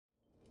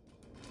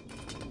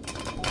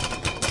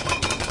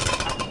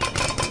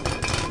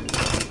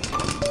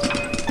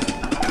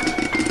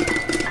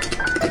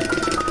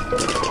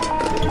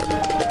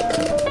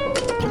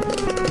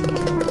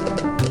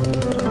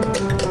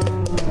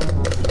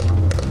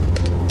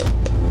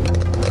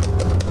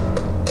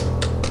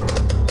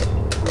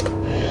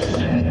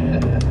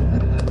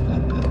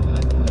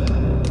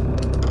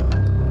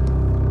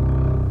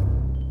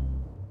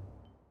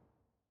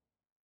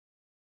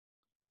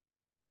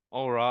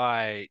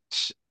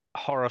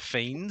horror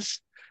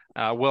fiends.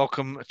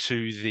 Welcome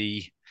to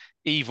the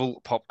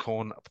Evil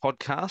Popcorn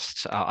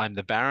podcast. I'm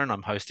the Baron.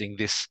 I'm hosting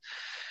this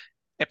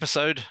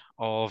episode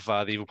of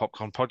the Evil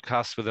Popcorn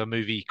podcast with a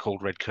movie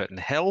called Red Curtain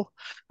Hell.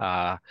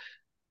 Uh,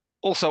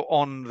 Also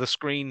on the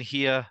screen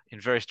here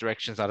in various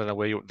directions, I don't know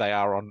where they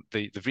are on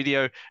the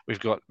video, we've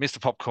got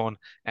Mr. Popcorn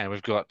and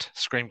we've got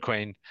Scream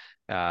Queen.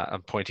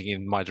 I'm pointing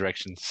in my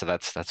direction, so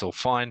that's all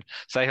fine.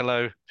 Say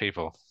hello,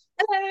 people.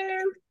 Hello.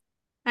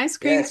 I'm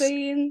Scream Yes.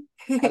 Queen.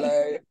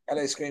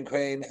 Hello, Screen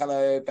Queen.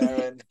 Hello,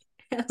 Baron.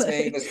 It's Hello.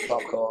 me, Mr.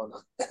 Popcorn.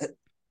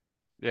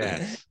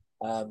 Yes.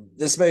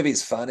 This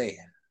movie's funny,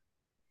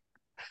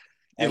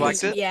 You and liked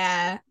it's it?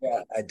 Yeah.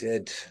 yeah, I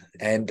did,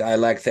 and I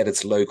like that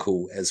it's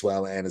local as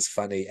well, and it's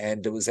funny,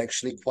 and it was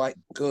actually quite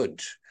good.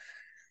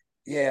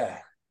 Yeah,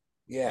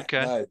 yeah.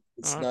 Okay. No, All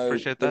it's right. no,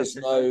 Appreciate there that. was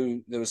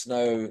no, there was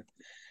no.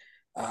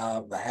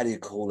 How do you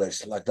call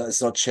it? Like,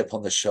 it's not chip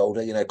on the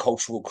shoulder,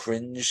 cultural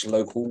cringe,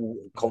 local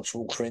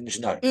cultural cringe.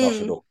 No, not at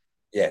Mm, all.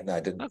 Yeah, no, I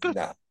didn't. Oh, good.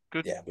 No,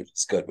 Good. yeah, which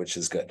is good. Which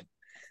is good.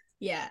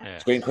 yeah.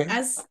 Screen Yes. Queen.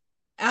 As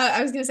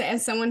I was gonna say,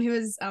 as someone who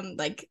has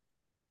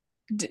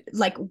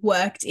like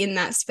worked in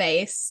that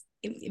space,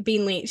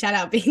 Beanley, shout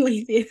out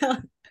Beanley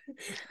Theatre.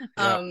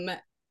 Yeah. um,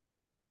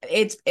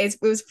 it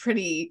was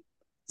pretty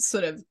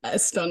sort of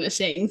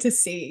astonishing to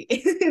see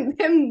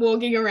them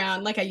walking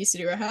around. Like I used to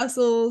do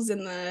rehearsals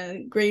in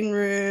the green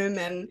room,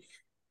 and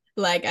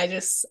like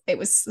it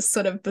was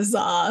sort of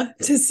bizarre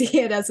to see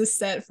it as a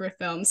set for a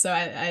film. So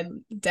I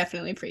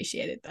definitely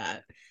appreciated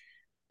that.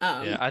 Yeah.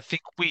 um I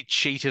think we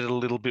cheated a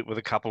little bit with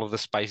a couple of the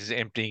spaces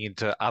emptying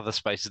into other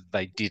spaces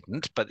they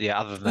didn't. But yeah,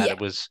 other than that, yeah, it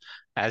was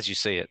as you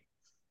see it.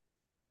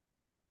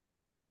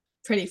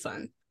 pretty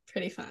fun.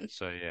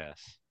 So yes.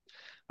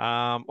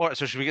 All right.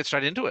 So should we get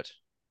straight into it?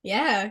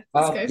 Yeah,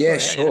 let's go Yeah, for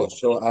it. Yeah.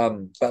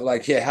 sure. But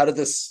like, yeah, how did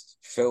this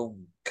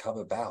film come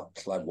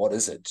about? Like, what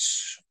is it?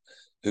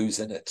 Who's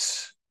in it?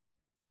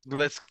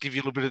 Let's give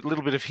you a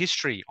little bit of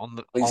history on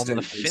the Please on the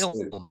do, please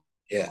film. do.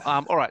 Yeah.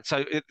 All right.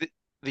 So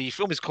the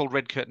film is called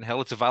Red Curtain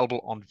Hell. It's available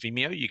on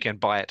Vimeo. You can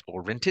buy it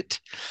or rent it.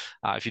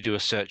 If you do a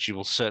search, you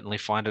will certainly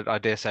find it. I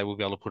dare say we'll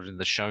be able to put it in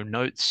the show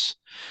notes.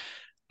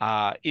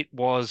 It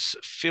was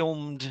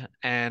filmed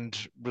and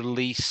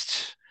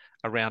released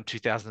around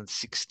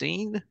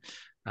 2016.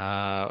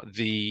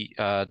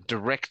 The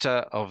director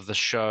of the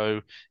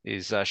show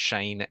is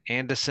Shane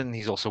Anderson.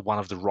 He's also one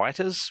of the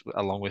writers,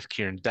 along with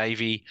Kieran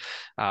Davey.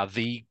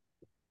 The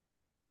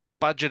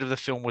budget of the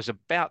film was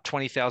about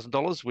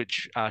 $20,000,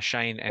 which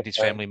Shane and his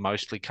Okay. family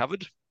mostly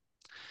covered.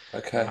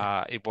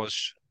 Okay. It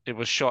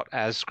was shot,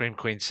 as Scream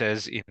Queen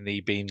says, in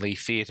the Beanley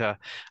Theatre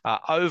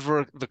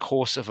over the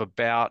course of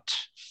about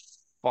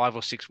 5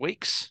 or 6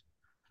 weeks.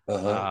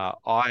 Uh-huh.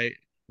 I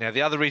Now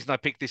the other reason I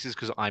picked this is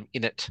because I'm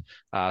in it.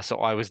 So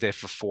I was there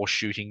for 4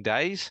 shooting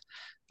days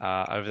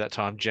over that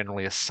time,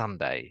 generally a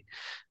Sunday,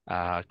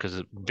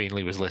 because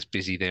Beanley was less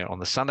busy there on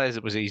the Sundays.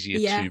 It was easier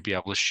Yeah. to be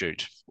able to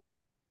shoot.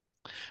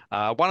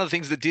 One of the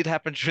things that did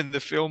happen during the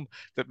film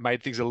that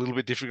made things a little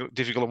bit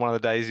difficult on one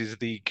of the days is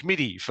the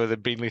committee for the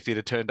Beanley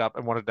Theatre turned up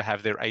and wanted to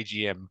have their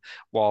AGM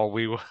while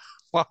we were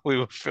while we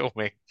were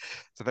filming,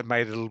 so that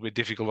made it a little bit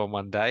difficult on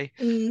one day.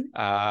 Mm.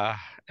 Uh,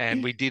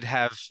 and we did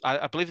have,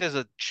 I believe, there's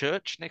a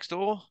church next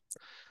door.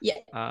 Yeah,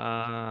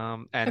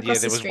 And yeah,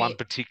 across the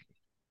street.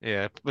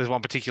 there's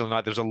one particular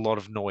night there was a lot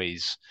of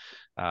noise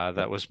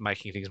that was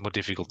making things more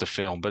difficult to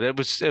film, but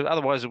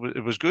otherwise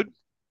it was good.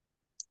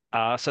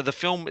 So the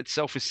film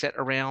itself is set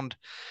around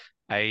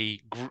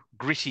a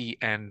gritty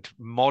and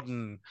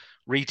modern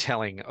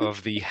retelling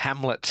of the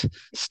Hamlet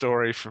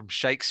story from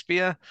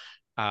Shakespeare,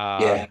 uh,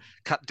 Yeah.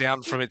 cut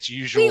down from its We all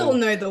usual,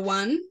 know the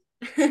one.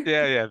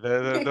 yeah,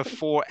 the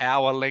 4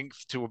 hour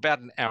length to about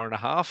an hour and a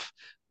half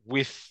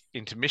with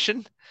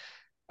intermission.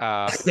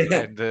 And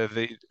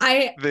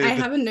I the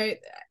have a note.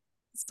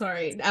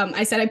 Sorry.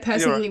 I said I you're right.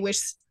 personally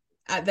wish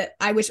that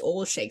I wish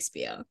all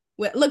Shakespeare.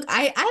 Look,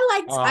 I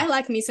Oh,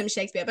 like me some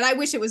Shakespeare, but I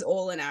wish it was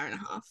all an hour and a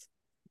half.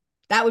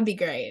 That would be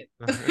great.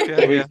 okay, yeah,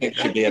 Everything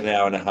should be an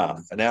hour and a half.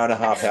 An hour and a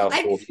half, hour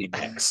I 40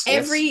 max.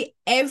 Yes. every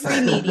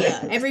media,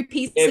 every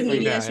piece of Every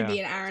media yeah, should yeah. be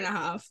an hour and a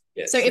half.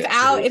 So yes,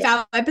 yes. if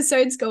our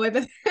episodes go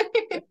over,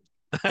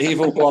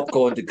 Evil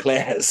Popcorn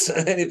declares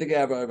anything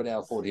over an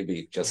hour 40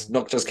 be just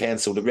not just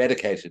cancelled,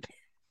 eradicated.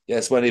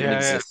 Yes, won't even Yeah,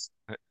 exist.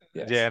 yeah,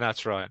 Yes. yeah,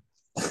 that's right.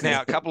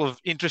 Now, a couple of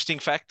interesting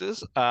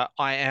factors. I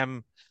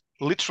am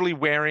literally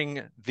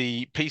wearing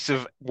the piece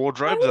of I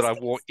wardrobe that was I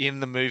gonna wore in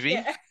the movie.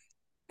 yeah.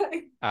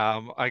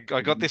 I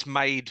got this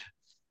made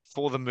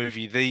for the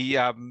movie.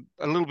 A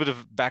little bit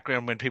of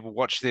background when people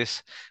watch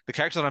this. The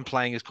character that I'm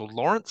playing is called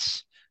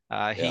Lawrence.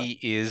 Yeah. He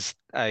is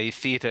a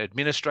theatre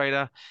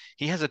administrator.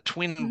 He has a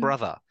twin Mm.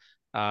 brother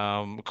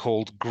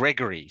called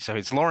Gregory. So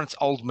it's Lawrence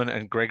Oldman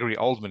and Gregory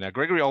Oldman. Now,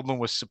 Gregory Oldman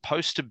was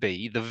supposed to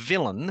be the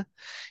villain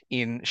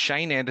in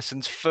Shane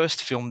Anderson's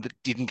first film that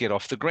didn't get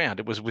off the ground.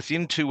 It was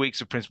within 2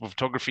 weeks of principal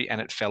photography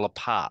and it fell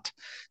apart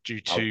due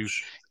to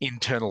Ouch.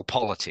 internal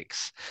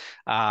politics.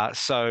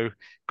 So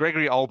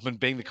Gregory Oldman,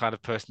 being the kind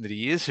of person that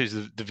he is, who's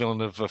the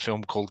villain of a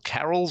film called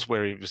Carols,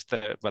 where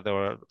there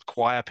were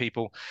choir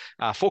people.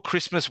 For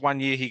Christmas one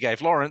year, he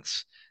gave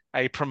Lawrence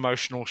a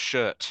promotional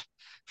shirt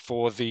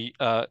for the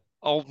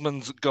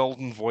Oldman's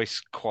Golden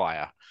Voice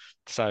Choir.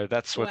 So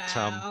that's what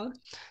Wow.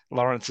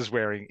 Lawrence is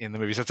wearing in the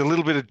movie. So it's a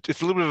little bit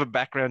of a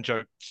background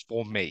joke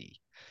for me,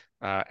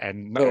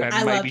 and Oh,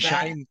 I maybe love that.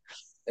 Shane.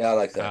 yeah, I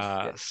like that.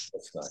 Uh, Yeah, that's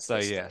nice. so That's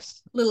nice.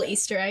 yes, Little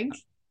Easter egg.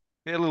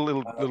 yeah, a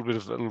little bit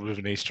of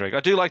an Easter egg. I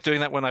do like doing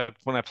that when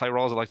I play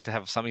roles. I like to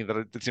have something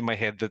that's in my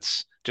head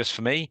that's just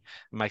for me.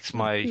 It makes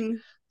my Mm.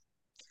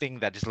 thing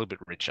that is a little bit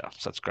richer.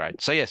 So that's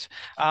great. So yes,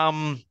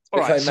 all If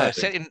right. I So may,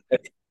 set in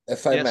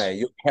if I yes. may,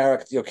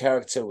 your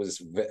character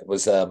was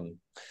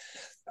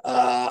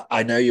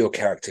I know your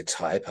character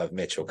type. I've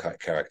met your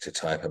character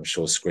type. I'm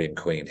sure Scream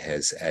Queen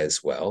has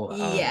as well.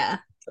 Yeah.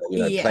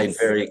 Played Yes.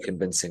 very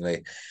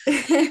convincingly.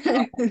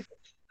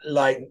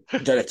 Like,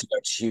 don't have to go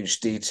into huge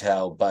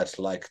detail, but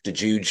like,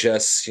 did you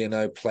just,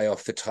 play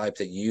off the type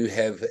that you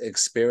have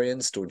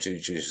experienced, or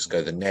did you just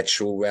go the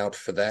natural route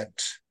for that?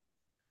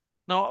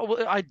 No,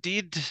 well, I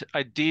did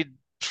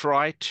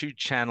try to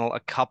channel a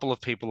couple of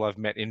people I've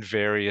met in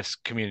various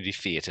community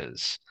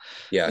theaters.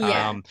 Yeah, okay.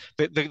 Yeah.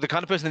 The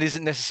kind of person that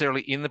isn't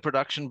necessarily in the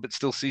production but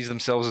still sees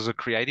themselves as a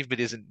creative but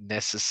isn't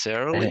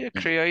necessarily a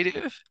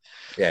creative.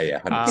 Yeah, yeah,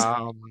 100%.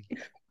 Um, Yeah,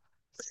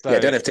 so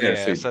don't have to go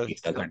yeah, through so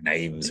their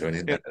names or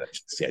anything.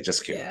 it,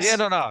 Just Yeah. yeah, curious.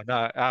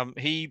 no.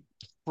 He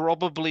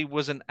probably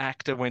was an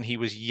actor when he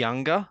was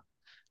younger,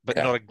 but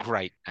Okay, not a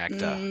great actor.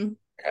 Mm,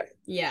 okay,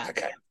 yeah.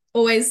 okay.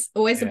 Always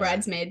the Yeah,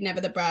 bridesmaid,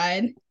 never the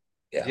bride.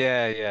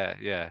 Yeah.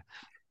 yeah.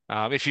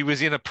 If he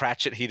was in a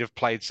Pratchett, he'd have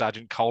played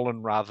Sergeant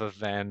Colin rather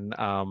than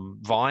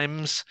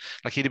Vimes.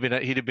 Like he'd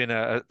have been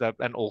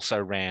an also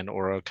ran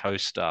or a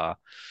co-star.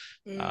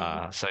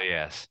 Mm. So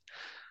yes,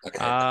 Okay,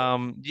 cool.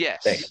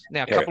 Thank you. yes.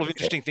 Now a Carry couple on, of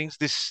carry interesting things.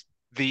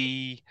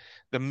 The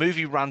the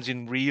movie runs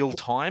in real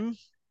time,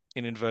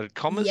 in inverted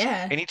commas.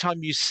 Yeah.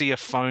 Anytime you see a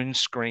phone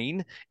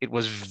screen, it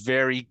was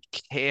very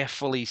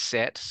carefully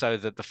set so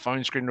that the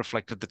phone screen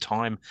reflected the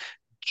time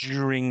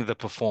during the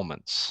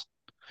performance.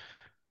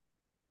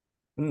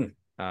 on.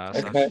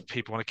 So Okay, if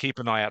people want to keep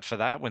an eye out for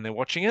that when they're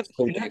watching it.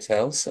 cool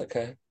details.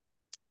 Okay.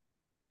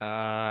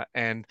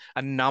 And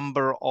a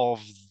number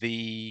of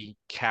the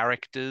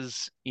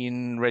characters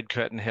in Red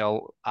Curtain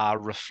Hell are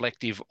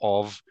reflective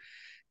of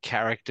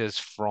characters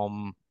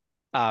from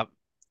uh,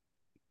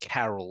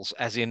 Carols,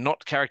 as in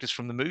not characters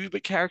from the movie,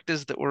 but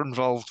characters that were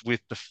involved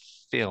with the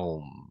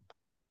film.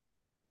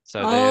 So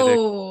they're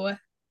Oh.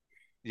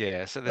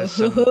 yeah. So there's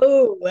some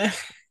Oh.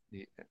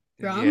 yeah.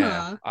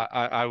 Drama.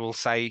 I will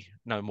say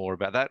no more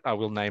about that. I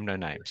will name no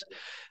names.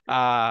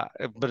 But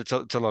it's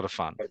a lot of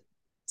fun.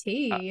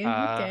 Tea.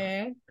 Uh,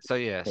 Okay. so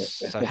yes,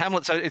 so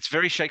Hamlet. So it's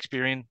very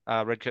Shakespearean.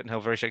 Red Curtain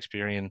Hell, very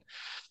Shakespearean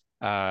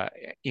uh,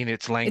 in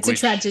its It's a language.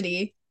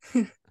 tragedy.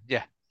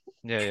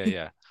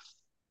 Yeah,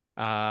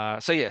 yeah.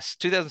 So yes,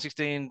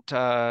 2016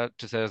 to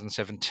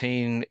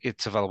 2017.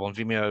 It's available on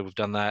Vimeo. We've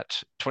done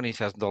that.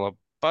 $20,000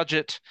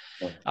 budget.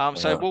 So Wow.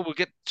 well, we'll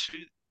get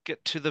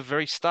to the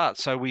very start.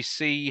 So we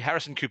see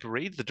Harrison Cooper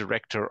Reed, the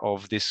director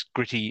of this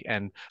gritty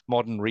and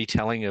modern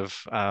retelling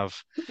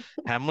of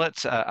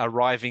Hamlet,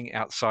 arriving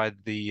outside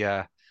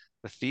the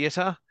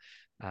theater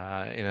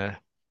in a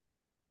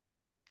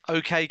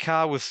okay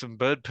car with some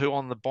bird poo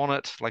on the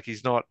bonnet. Like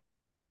he's not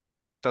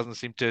doesn't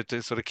seem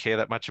to sort of care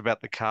that much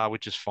about the car,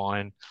 which is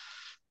fine.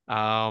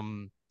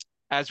 Um,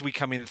 as we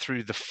come in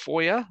through the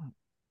foyer,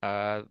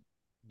 uh,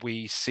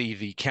 we see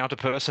the counter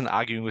person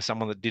arguing with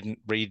someone that didn't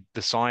read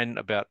the sign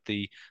about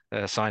the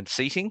assigned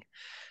seating.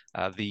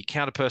 The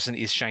counter person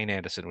is Shane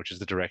Anderson, which is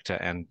the director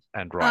and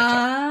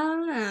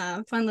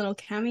writer. Fun little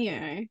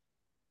cameo.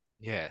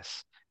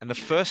 Yes. And the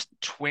first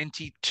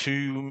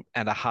 22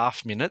 and a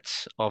half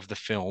minutes of the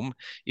film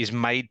is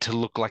made to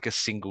look like a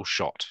single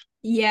shot.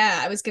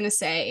 Yeah, I was gonna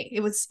say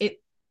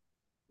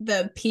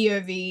the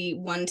POV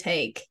one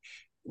take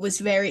was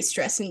very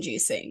stress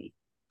inducing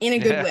in a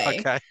good Yeah, way.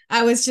 okay,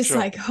 I was just sure.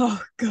 like,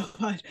 oh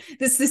God,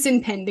 this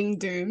impending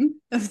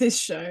doom of this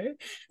show.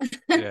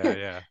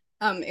 Yeah.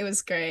 It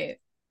was great.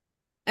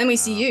 And we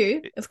see Um,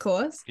 you, it- of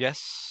course.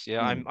 yes,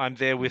 yeah, Mm. I'm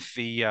there with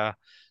the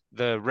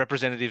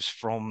representatives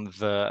from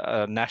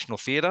the National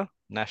Theatre.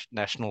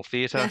 National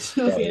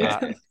Yeah, yeah, Uh,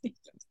 Theatre.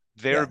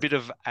 they're yeah. a bit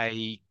of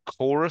a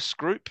chorus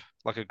group,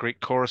 like a Greek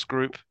chorus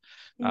group,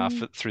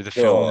 Mm. through the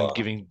film and Sure.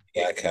 giving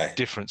Yeah, okay.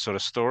 different sort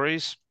of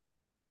stories.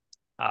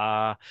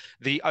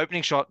 The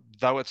opening shot,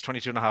 though it's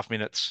 22 and a half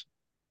minutes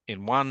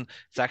in one,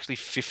 it's actually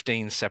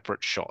 15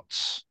 separate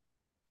shots.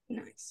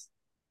 Nice.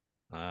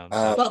 So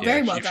Well, yeah,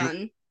 very well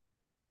done.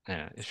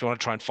 if you want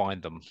to try and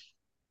find them.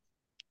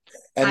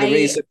 And the I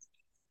reason,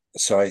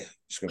 sorry,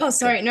 Oh,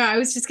 sorry. No, I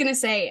was just gonna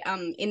say,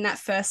 in that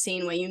first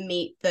scene where you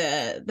meet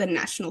the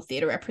National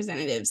Theatre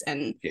representatives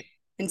and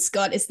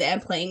Scott is there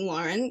playing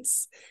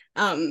Lawrence,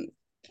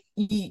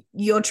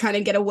 you're trying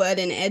to get a word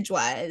in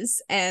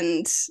edgewise,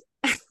 and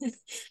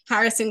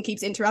Harrison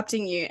keeps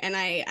interrupting you, and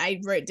I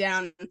wrote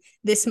down,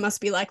 this must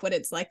be like what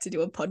it's like to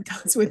do a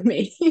podcast with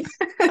me.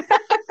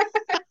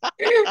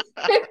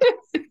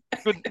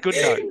 Good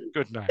note.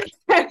 Good note.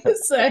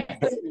 So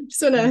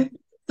just want to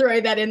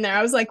throw that in there.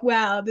 I was like,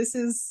 wow, this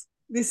is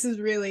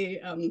really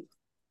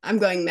I'm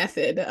going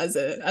method as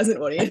an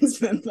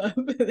audience member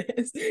for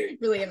this.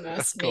 Really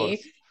immersed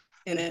me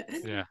in it.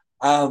 Yeah.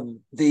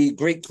 The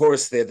Greek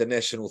chorus there, the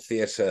National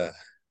Theatre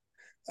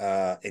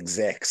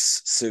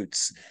execs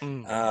suits.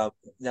 Now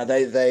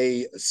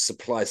they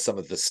supply some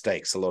of the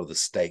stakes, a lot of the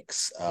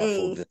stakes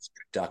for this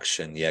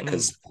production,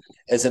 because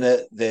isn't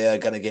it they're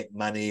going to get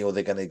money, or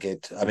they're going to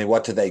get, I mean,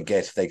 what do they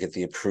get? They get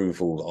the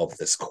approval of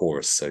this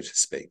chorus, so to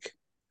speak.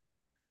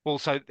 Well,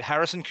 so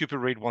Harrison Cooper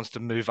Reed wants to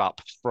move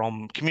up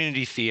from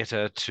community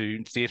theatre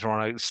to theatre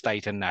on a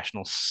state and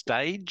national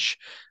stage.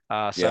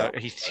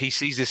 He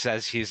sees this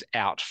as his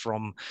out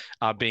from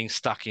being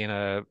stuck in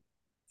a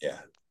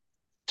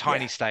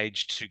tiny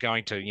stage to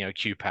going to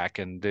QPAC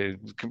and the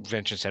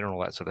convention center and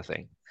all that sort of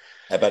thing.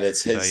 But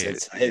it's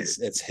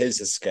his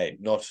escape,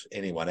 not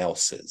anyone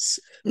else's.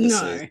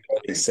 This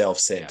is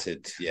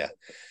self-centered.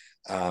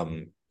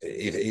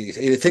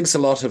 He thinks a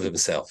lot of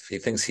himself. He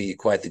thinks he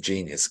quite the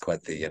genius,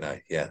 quite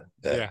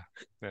the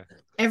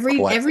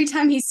Every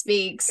time he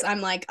speaks, I'm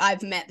like,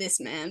 I've met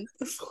this man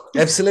before.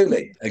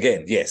 Absolutely.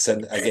 Again, yes,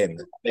 and again,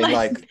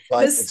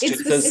 it's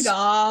the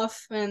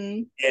scarf,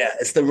 and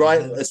it's the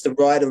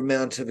right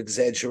amount of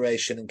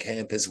exaggeration and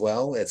camp as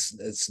well.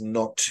 It's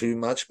not too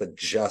much, but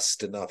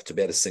just enough to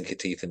be able to sink your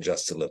teeth in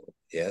just a little.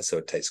 Yeah, so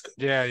it tastes good.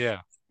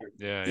 Yeah.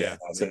 I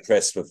was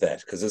impressed with that,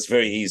 because it's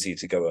very easy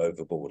to go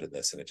overboard in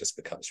this, and it just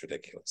becomes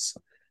ridiculous.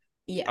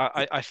 Yeah,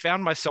 I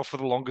found myself for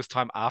the longest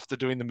time after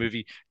doing the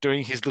movie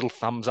doing his little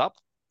thumbs up.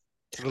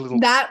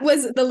 That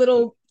was the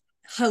little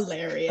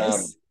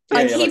hilarious.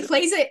 He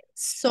plays it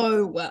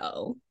so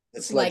well.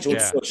 It's like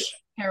George Bush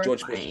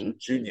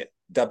Jr.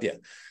 W.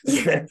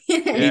 Yeah.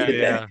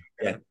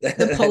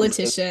 The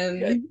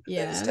politician.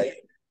 It's taken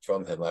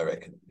from him, I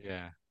reckon.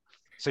 Yeah.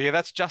 So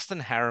that's Justin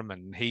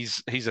Harriman.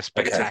 He's a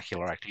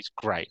spectacular actor. He's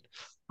great.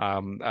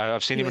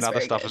 I've seen him in other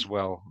stuff as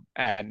well,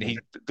 and he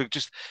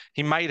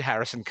made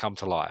Harrison come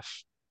to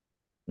life.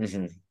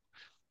 Mm-hmm.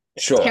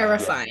 Sure.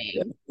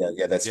 Terrifying.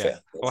 Yeah, that's fair.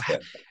 Or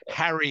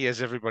Harry,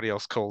 as everybody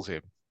else calls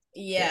him.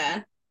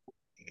 Yeah.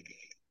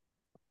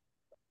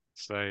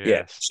 So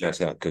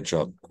shout out, good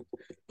job.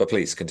 But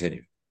please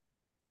continue.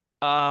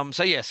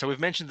 So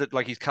we've mentioned that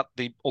he's cut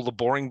all the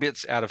boring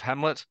bits out of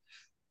Hamlet.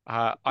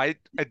 I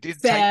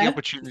did take the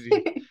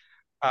opportunity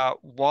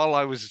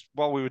while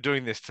we were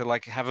doing this to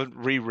have a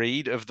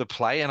reread of the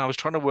play, and I was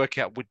trying to work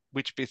out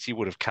which bits he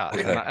would have cut,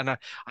 and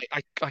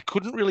I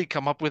couldn't really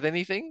come up with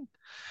anything.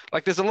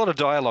 There's a lot of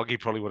dialogue he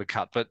probably would have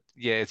cut, but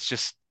it's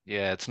just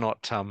it's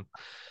not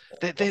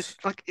there's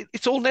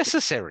it's all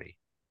necessary.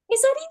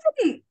 Is that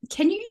even?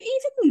 Can you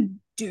even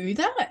do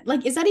that?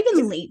 Is that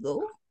even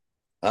legal?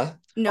 Huh?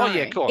 No. Oh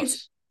yeah, of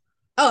course.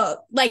 Of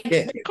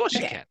course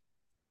you can.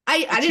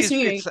 I just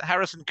knew it's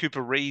Harrison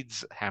Cooper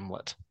Reed's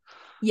Hamlet.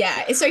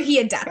 Yeah, so he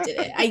adapted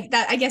it.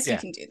 I guess you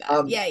can do that.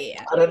 I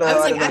don't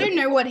know. I don't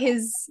know what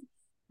his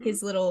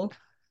little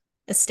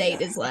estate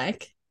is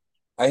like.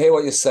 I hear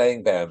what you're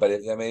saying, Baron, but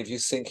if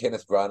you've seen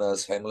Kenneth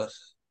Branagh's Hamlet,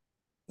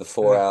 the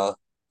 4-hour,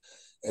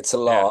 it's a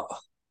lot.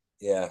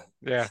 Yeah.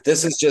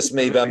 This is just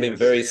me, but I mean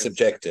very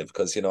subjective,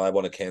 because I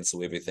want to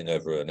cancel everything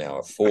over an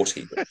hour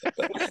 40.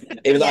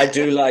 Even though I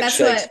do like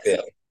Shakespeare.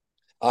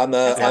 I'm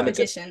a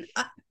magician.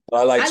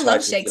 I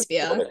love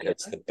Shakespeare.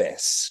 It's the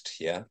best.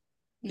 Yeah.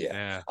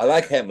 I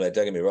like Hamlet,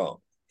 don't get me wrong.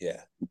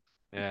 Yeah.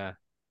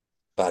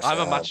 But I'm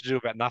a much ado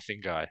about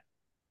nothing guy.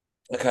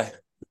 Okay.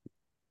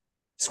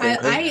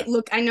 I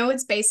know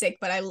it's basic,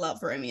 but I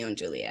love Romeo and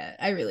Juliet.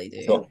 I really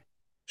do.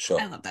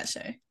 Sure. I love that show.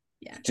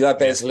 Yeah. Do you like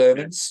Baz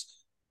Luhrmann's?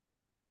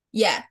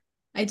 Yeah,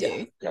 I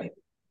do. Okay.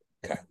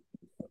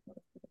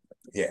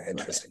 Yeah,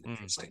 interesting.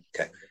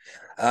 Okay.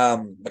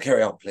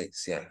 Carry on,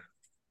 please. Yeah.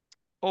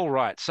 All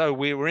right. So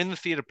we were in the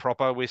theatre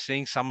proper. We're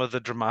seeing some of the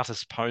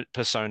dramatis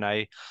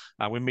personae.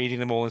 We're meeting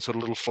them all in sort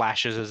of little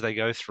flashes as they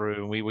go through,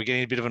 and we're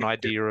getting a bit of an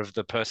idea of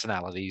the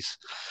personalities.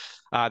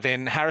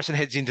 Then Harrison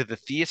heads into the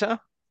theatre.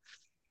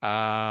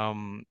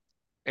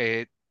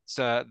 It's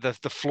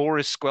the floor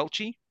is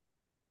squelchy,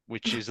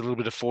 which is a little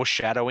bit of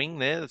foreshadowing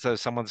there. So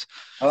someone's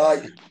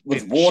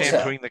with water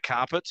shampooing the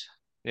carpet.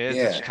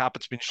 The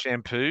carpet's been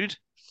shampooed.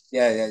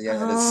 Yeah.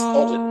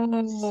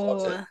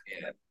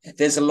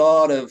 There's a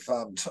lot of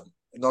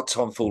not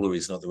tomfoolery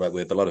is not the right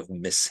word, but a lot of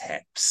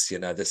mishaps.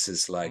 This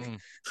is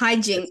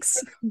hijinks,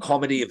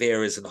 comedy of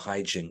errors and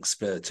hijinks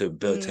to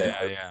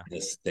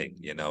this thing.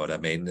 You know what I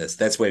mean?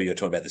 That's where you're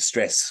talking about the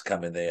stress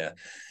coming there,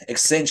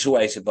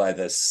 accentuated by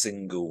the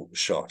single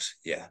shot.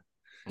 Yeah.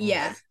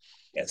 Yeah.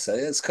 So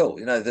it's cool.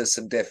 There's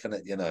some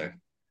definite,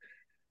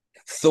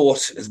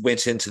 thought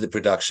went into the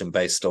production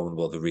based on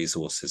what the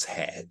resources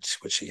had,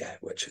 which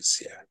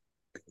is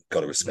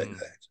got to respect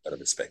that. Got to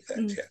respect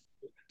that.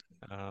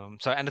 Yeah.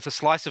 And it's a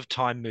slice of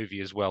time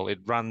movie as well. It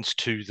runs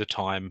to the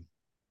time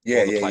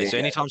Yeah, on the yeah, play. yeah, So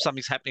yeah. anytime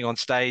something's happening on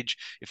stage,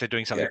 if they're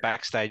doing something Yeah.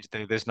 backstage,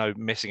 there's no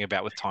messing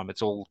about with time.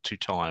 It's all to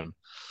time.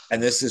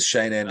 And this is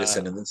Shane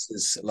Anderson, and this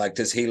is like,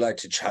 does he like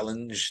to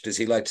challenge? Does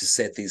he like to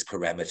set these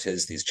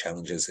parameters, these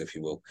challenges, if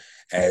you will,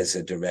 as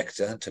a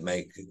director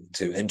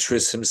to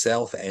interest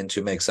himself and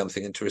to make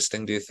something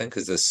interesting? Do you think?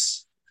 Is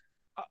this?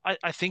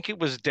 I think it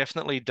was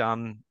definitely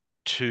done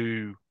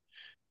to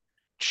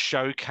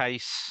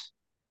showcase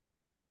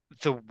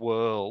the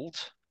world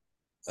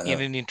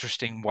in an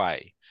interesting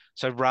way.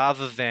 So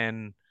rather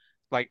than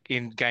like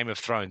in Game of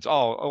Thrones,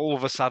 oh, all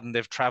of a sudden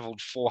they've traveled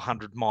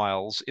 400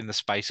 miles in the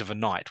space of a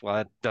night. Well,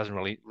 that doesn't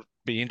really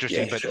be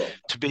interesting, but Sure.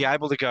 to be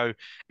able to go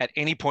at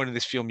any point in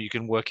this film, you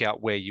can work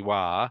out where you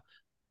are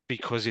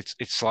because it's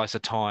slice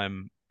of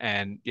time,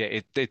 and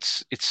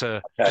it's just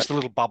a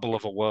little bubble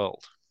of a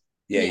world.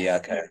 Yeah.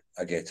 Okay,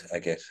 I get.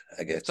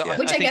 So Yeah,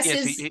 which I I think guess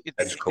yes, is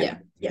that's cool.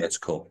 yeah, that's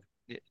cool.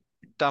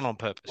 Done on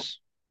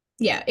purpose.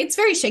 Yeah, it's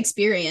very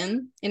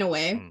Shakespearean in a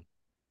way.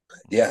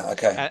 Yeah,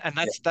 okay. And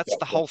that's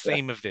the whole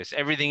theme of this.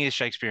 Everything is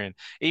Shakespearean.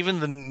 Even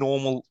the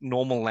normal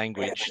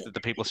language that the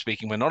people are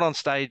speaking when not on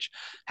stage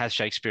has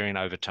Shakespearean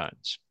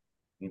overtones.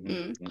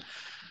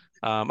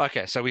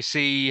 Okay, so we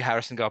see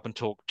Harrison go up and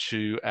talk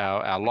to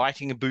our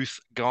lighting booth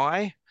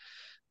guy.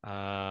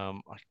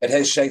 It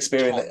has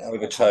Shakespearean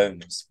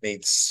overtones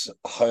meets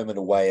Home and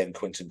Away and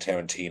Quentin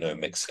Tarantino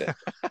mixed in.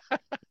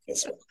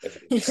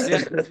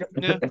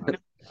 Yeah.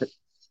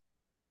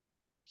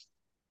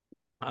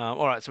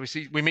 All right, so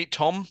we meet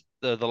Tom,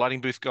 the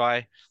lighting booth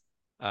guy.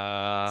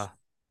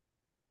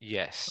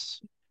 Yes.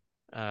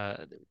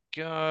 There we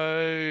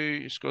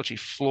go. Scorchy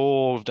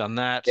floor. We've done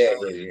that.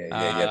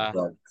 Yeah.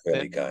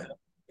 Curly guy.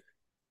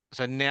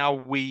 So now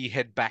we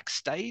head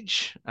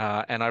backstage,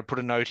 and I put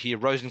a note here: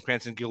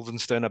 Rosencrantz and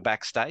Guildenstern are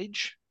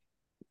backstage.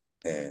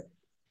 Yeah,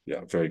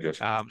 very good.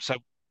 So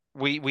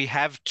we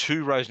have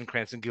two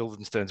Rosencrantz and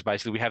Guildensterns.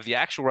 Basically, we have the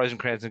actual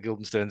Rosencrantz and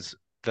Guildensterns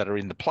that are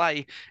in the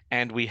play,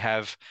 and we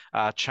have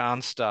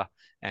Chanster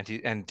and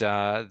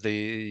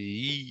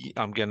the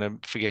I'm going to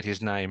forget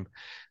his name.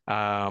 We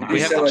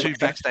have the two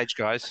backstage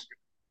guys.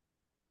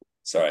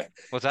 Sorry,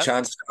 what's that?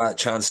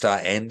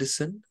 Chanstar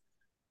Anderson.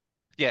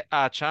 Yeah,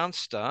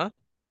 Chanster.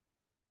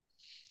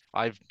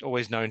 I've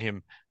always known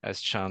him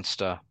as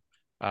Chanster.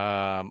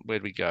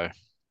 Where'd we go?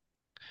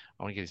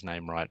 I want to get his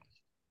name right.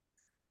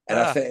 And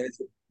I think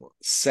it's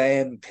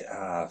Sam.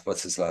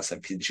 What's his last name?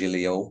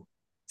 Piaggio.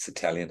 It's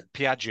Italian.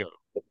 Piaggio.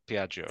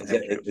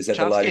 Is that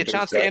the lighting booth?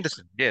 Chancellor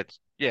Anderson.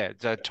 Yeah.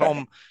 So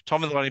Tom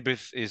in the lighting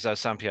booth is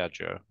Sam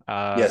Piaggio.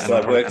 Yes,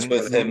 I worked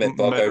with him at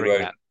Boggo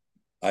Road.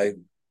 I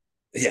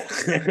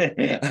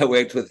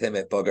worked with him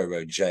at Boggo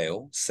Road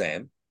Jail,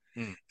 Sam.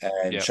 And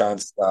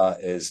Chancellor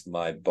is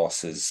my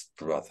boss's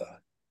brother.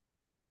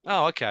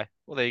 Oh, okay.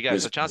 Well, there you go.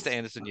 So Chancellor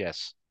Anderson,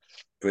 yes.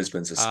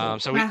 Brisbane's a small.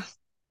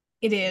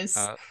 It is.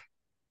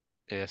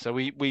 Yeah. So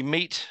we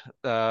meet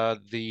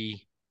the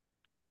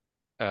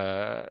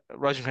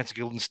Rosencrantz and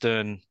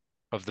Guildenstern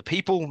of the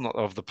people, not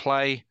of the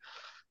play.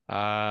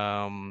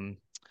 Then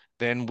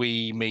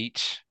we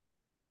meet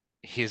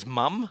his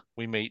mum.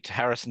 We meet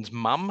Harrison's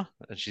mum,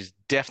 and she's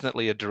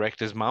definitely a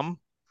director's mum.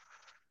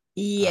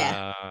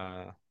 Yeah.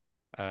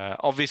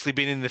 Obviously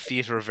been in the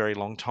theatre a very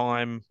long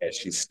time. Yeah,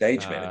 she's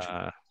stage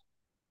manager.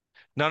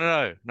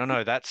 No.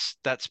 That's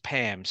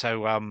Pam.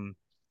 So Oh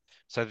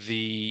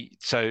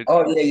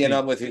yeah. No,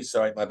 I'm with you.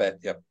 Sorry, my bad.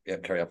 Yep.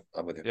 Carry on.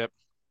 I'm with you. Yep.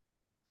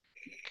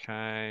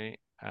 Okay.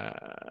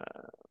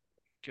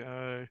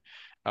 Go.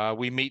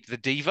 We meet the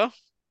diva,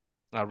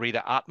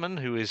 Rita Artman,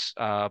 who is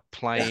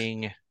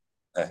playing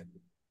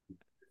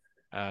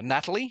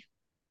Natalie.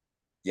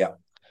 Yeah.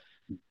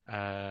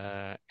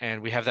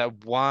 And we have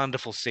that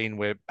wonderful scene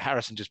where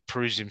Harrison just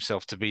proves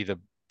himself to be the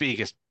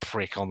biggest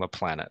prick on the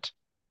planet.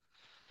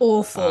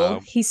 Awful.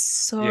 He's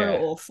so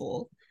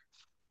awful.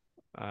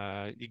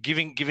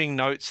 Giving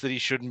notes that he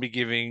shouldn't be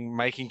giving,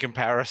 making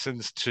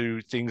comparisons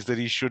to things that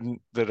he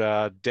shouldn't, that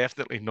are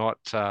definitely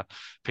not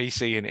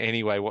PC in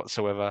any way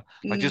whatsoever.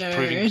 Like just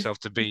proving himself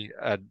to be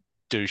a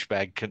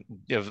douchebag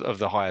of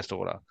the highest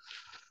order.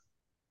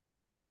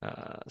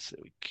 So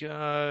there we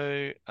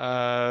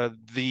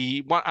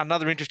go.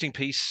 Another interesting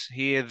piece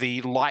here,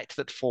 the light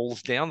that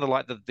falls down, the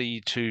light that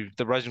the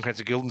Rosencrantz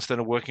and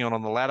Guildenstern are working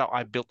on the ladder.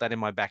 I built that in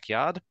my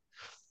backyard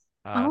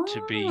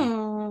to be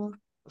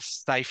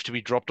safe to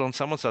be dropped on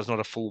someone, so it's not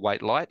a full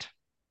weight light.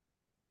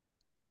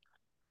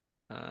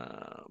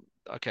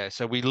 Okay,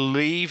 so we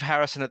leave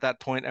Harrison at that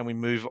point and we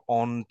move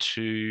on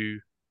to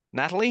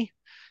Natalie.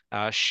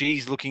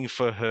 She's looking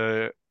for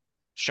her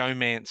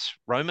showmance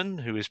Roman,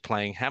 who is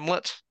playing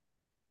Hamlet.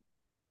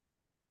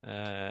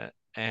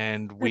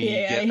 And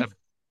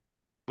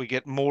we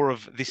get more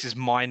of, this is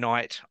my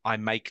night, I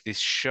make this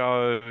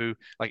show.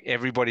 Like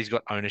everybody's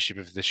got ownership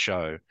of the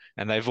show,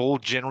 and they've all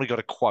generally got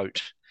a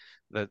quote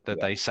that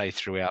they say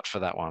throughout for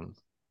that one.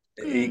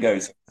 He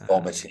goes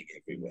vomiting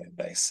everywhere,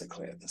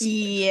 basically, at this point.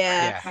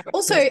 Yeah.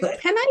 Also,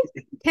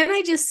 can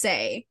I just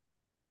say,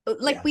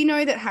 like, we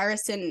know that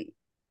Harrison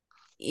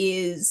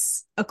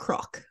is a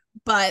crock,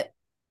 but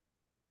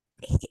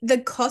the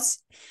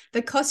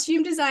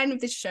costume design of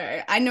the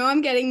show, I know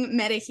I'm getting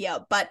meta here,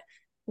 but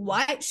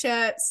white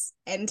shirts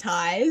and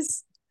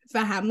ties for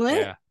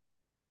Hamlet,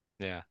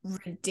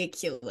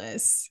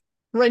 ridiculous.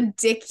 I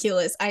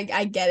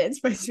get it. It's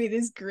supposed to be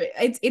this grit.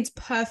 It's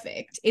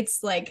perfect.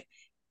 It's like,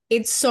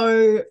 it's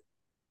so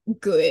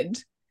good.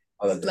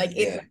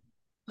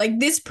 Like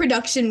this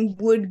production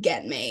would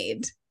get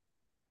made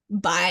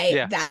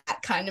by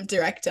that kind of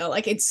director.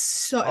 Like, it's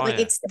so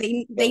it's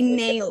they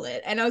nail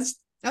it. And I was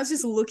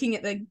just looking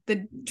at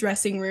the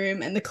dressing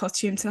room and the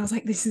costumes, and I was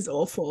like, this is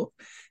awful.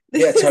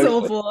 This is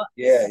awful.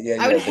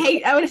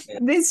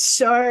 This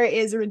show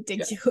is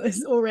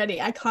ridiculous already.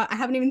 I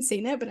haven't even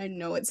seen it, but I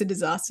know it's a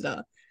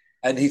disaster.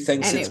 And he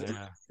thinks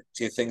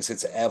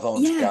it's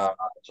avant-garde,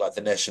 like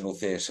the National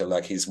Theatre.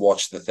 Like, he's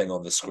watched the thing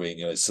on the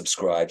screen,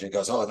 subscribed, and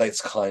goes, "Oh,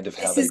 that's kind of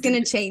how this is going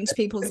to change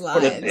people's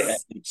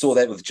lives." Saw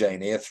that with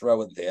Jane Eyre,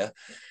 throw it there,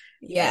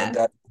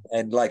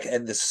 and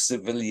the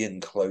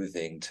civilian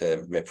clothing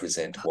to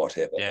represent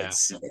whatever. But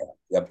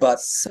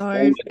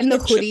and the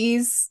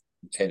hoodies,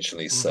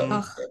 potentially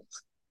so.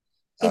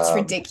 It's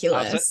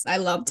ridiculous. I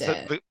loved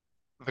it.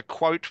 The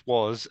quote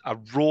was a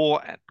raw,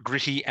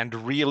 gritty, and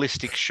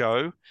realistic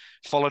show,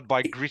 followed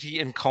by gritty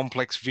and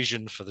complex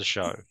vision for the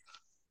show.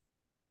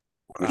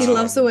 He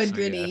loves the word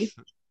gritty.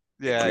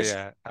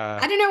 Yeah.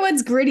 I don't know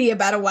what's gritty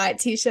about a white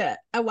t-shirt,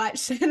 a white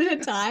shirt and a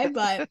tie,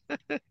 but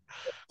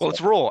well,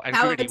 it's raw and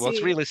gritty. Well,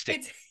 it's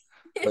realistic.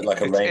 But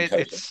like a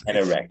raincoat and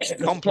a rack.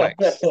 It's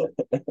complex.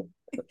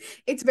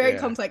 It's very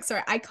complex.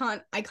 Sorry, I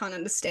can't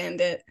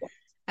understand it.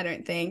 I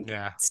don't think.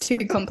 It's too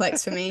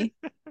complex for me.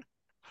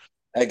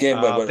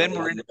 Again, then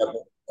we're in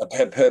a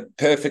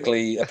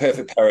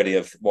perfect parody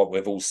of what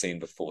we've all seen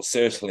before.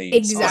 Certainly,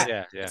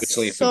 exactly.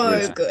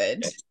 So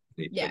good.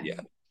 Yeah.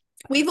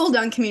 We've all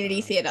done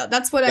community theatre.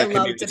 That's what I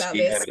loved about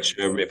this.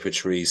 Amateur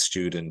repertory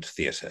student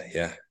theatre.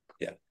 Yeah.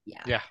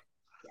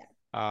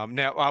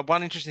 Now,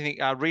 one interesting thing,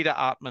 Rita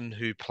Artman,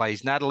 who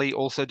plays Natalie,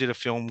 also did a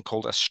film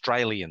called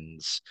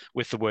Australians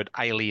with the word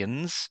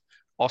aliens.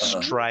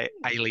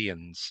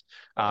 Australians.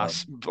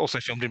 Also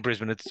filmed in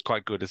Brisbane. It's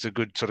quite good. It's a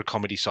good sort of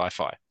comedy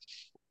sci-fi.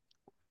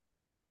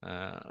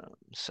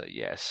 So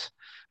yes.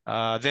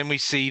 Then we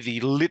see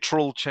the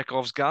literal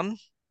Chekhov's gun.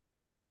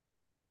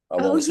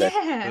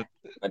 Yeah.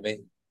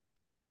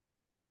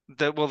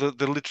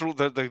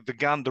 The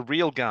gun, the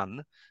real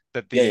gun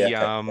that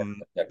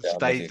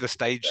the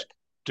stage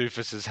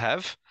doofuses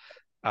have.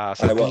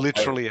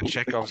 Literally a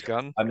Chekhov's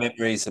gun. My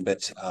memory is a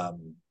bit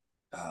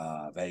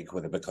vague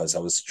with it because I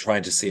was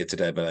trying to see it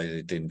today, but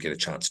I didn't get a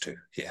chance to.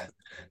 Yeah,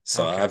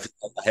 so I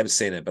haven't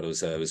seen it, but it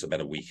was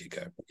about a week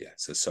ago. Yeah,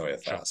 so sorry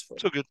if I asked for it.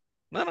 It's all good.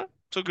 No,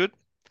 it's all good.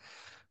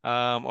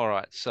 All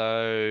right,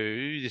 so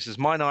this is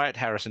my night.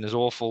 Harrison is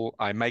awful.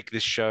 I make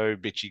this show,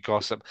 bitchy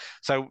gossip.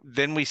 So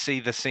then we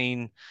see the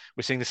scene.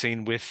 We're seeing the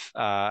scene with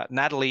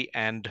Natalie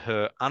and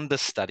her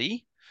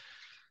understudy,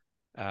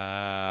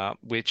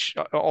 which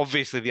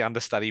obviously the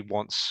understudy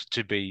wants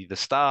to be the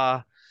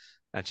star,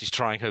 and she's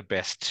trying her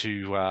best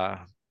to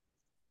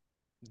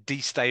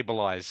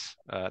destabilize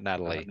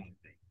Natalie.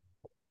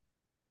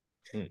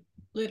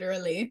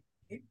 Literally.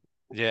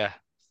 Yeah.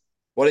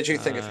 What did you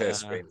think of her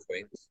scream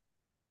queen?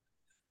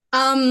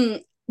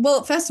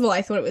 Well, first of all,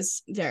 I thought it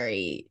was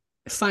very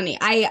funny.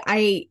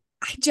 I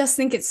just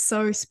think it's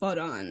so spot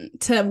on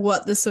to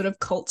what the sort of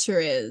culture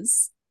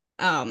is.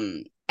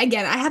 Again,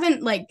 I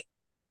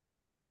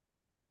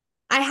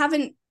have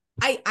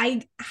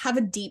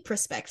a deep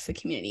respect for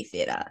community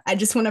theatre. I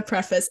just want to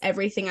preface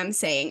everything I'm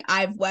saying.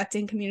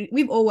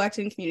 We've all worked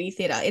in community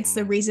theatre. It's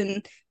the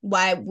reason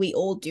why we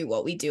all do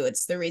what we do.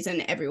 It's the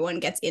reason everyone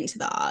gets into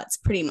the arts,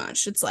 pretty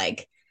much. It's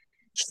like,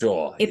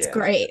 it's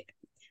great.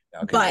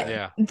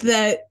 Okay,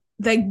 but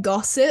the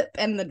gossip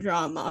and the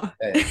drama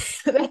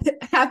that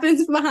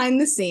happens behind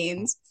the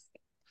scenes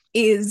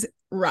is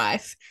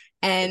rife.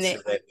 And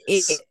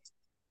it's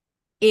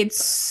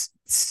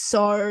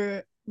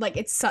so, like,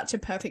 it's such a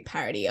perfect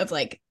parody of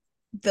like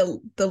the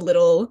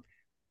little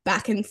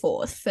back and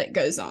forth that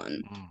goes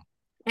on.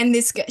 And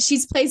this girl,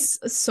 she's plays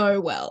so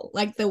well.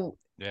 Like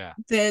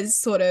there's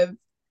sort of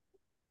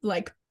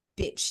like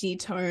bitchy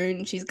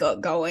tone she's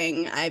got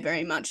going. I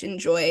very much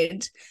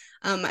enjoyed.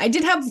 I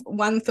did have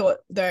one thought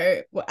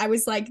though. I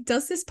was like,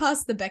 does this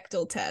pass the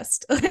Bechdel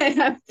test?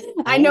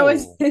 I know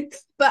it's,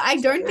 but I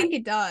don't think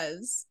it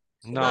does.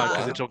 No,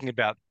 because they're talking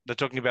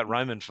about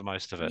Roman for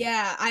most of it.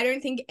 Yeah, I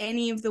don't think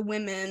any of the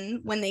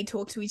women, when they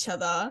talk to each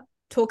other,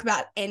 talk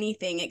about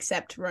anything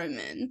except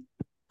Roman.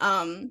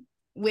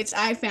 Which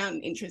I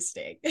found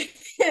interesting.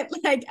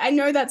 Like, I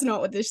know that's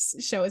not what this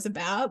show is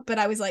about, but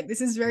I was like,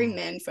 this is very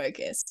man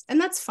focused, and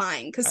that's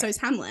fine because so's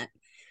Hamlet.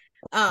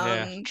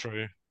 Yeah,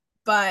 true.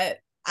 But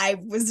I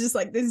was just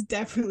like, this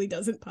definitely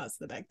doesn't pass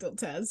the Bechdel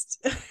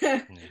test.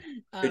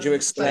 Could you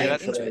explain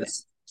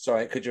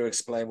Sorry, could you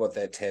explain what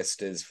that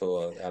test is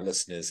for our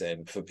listeners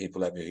and for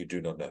people like me who do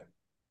not know?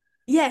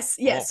 Yes,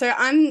 yes. So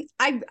I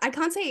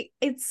can't say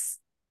it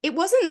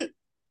wasn't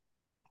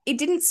it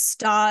didn't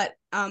start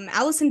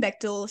Alison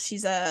Bechdel,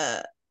 she's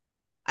I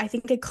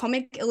think a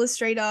comic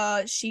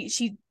illustrator.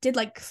 She did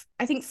like,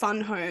 I think Fun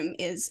Home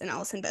is an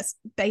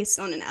based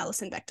on an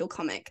Alison Bechdel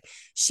comic.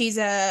 She's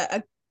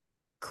a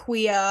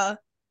queer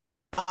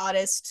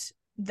artist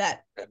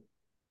that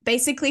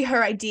basically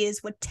her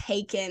ideas were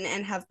taken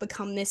and have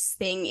become this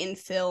thing in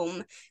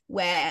film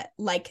where,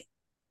 like,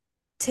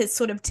 to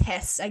sort of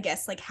test, I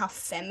guess, like how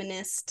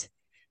feminist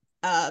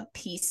a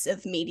piece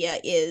of media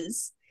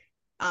is,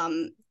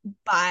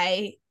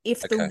 by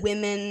if the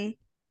women,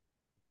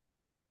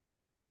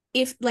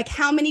 if like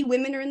how many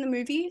women are in the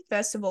movie,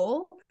 first of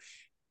all,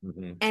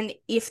 and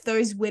if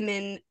those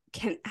women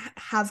can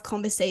have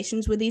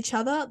conversations with each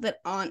other that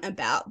aren't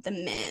about the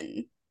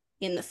men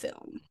in the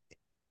film,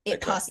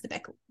 it passed the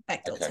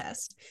Bechdel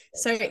test.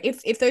 So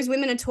if those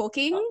women are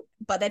talking,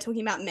 but they're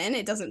talking about men,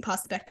 it doesn't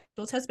pass the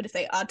Bechdel test. But if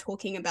they are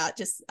talking about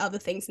just other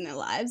things in their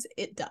lives,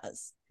 it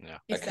does. Yeah.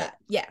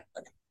 Yeah.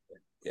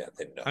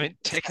 No. I mean,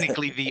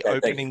 technically, the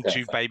opening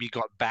to Baby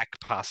Got Back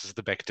passes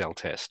the Bechdel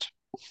test.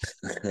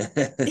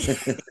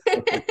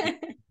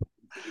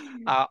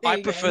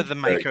 I prefer the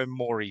Mako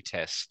Mori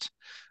test.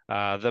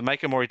 The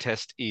Mako Mori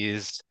test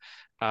is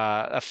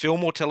a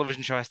film or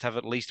television show has to have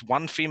at least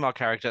one female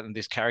character, and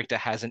this character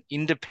has an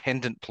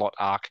independent plot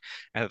arc,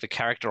 and that the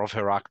character of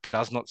her arc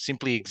does not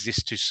simply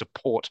exist to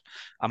support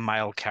a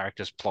male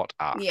character's plot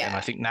arc. And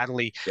I think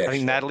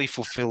Natalie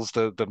fulfills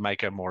the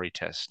Mako Mori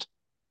test.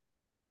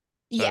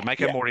 So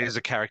Mako Mori is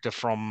a character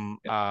from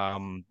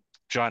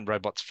giant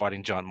robots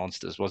fighting giant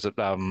monsters. Was it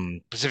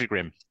Pacific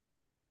Rim?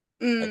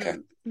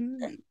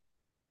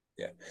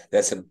 Yeah,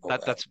 that's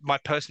my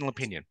personal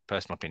opinion.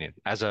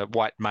 As a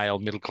white male,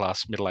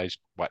 middle-aged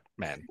white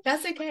man.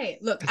 That's okay.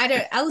 Look,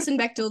 Alison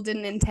Bechdel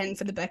didn't intend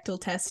for the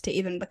Bechdel test to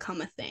even become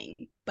a thing,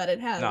 but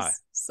it has. No.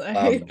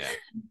 So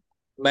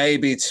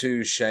maybe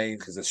to Shane,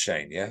 because it's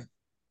Shane, yeah.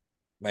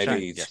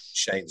 Maybe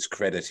Shane's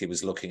credit, he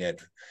was looking at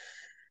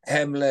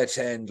Hamlet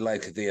and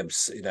like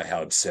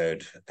how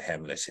absurd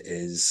Hamlet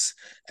is,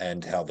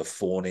 and how the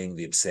fawning,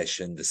 the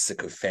obsession, the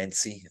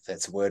sycophancy, if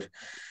that's a word,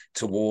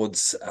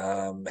 towards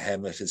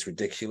Hamlet is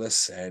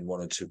ridiculous, and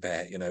wanted to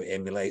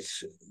emulate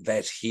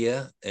that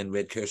here in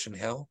Red Curtain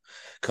Hell,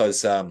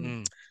 because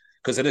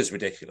it is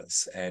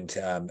ridiculous. And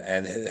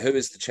who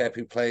is the chap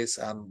who plays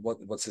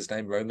what's his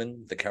name,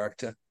 Roman, the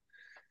character?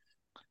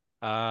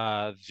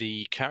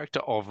 The character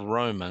of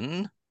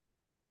Roman,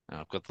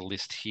 I've got the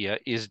list here,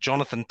 is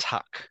Jonathan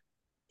Tuck.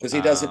 Because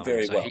he does it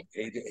very well.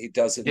 He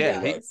does it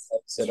very well.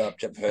 Set up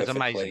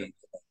perfectly.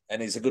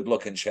 And he's a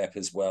good-looking chap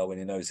as well, and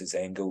he knows his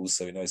angles,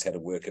 so he knows how to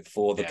work it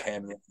for the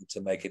camera to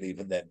make it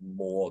even that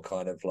more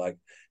kind of like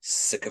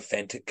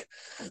sycophantic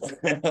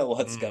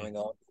what's going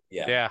on.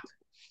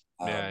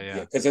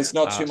 Because it's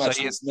not too much.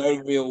 There's no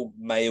real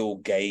male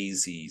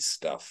gazy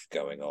stuff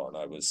going on.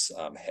 I was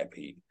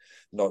happy.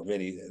 Not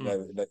really.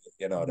 No,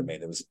 you know what I mean.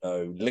 There was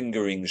no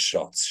lingering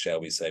shots,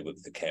 shall we say,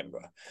 with the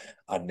camera,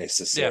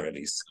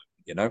 unnecessarily.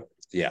 You know,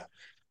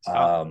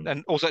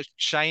 and also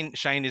Shane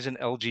is an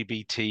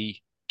LGBTQ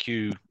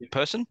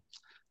person,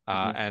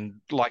 and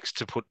likes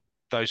to put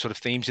those sort of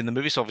themes in the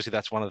movie. So obviously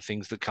that's one of the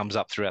things that comes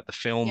up throughout the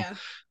film.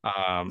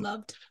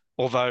 Loved.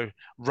 Although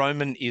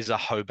Roman is a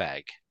hoe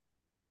bag.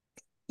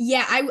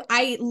 Yeah,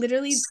 I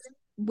literally,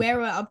 where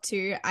we're up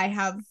to, I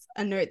have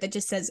a note that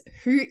just says,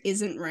 "Who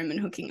isn't Roman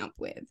hooking up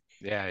with?"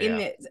 He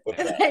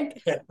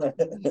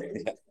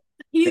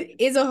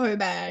is a hoe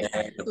bag.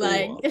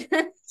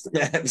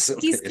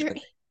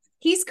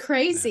 He's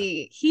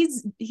crazy.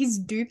 He's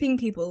duping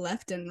people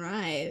left and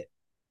right.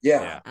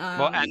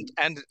 Well,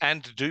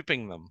 and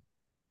duping them.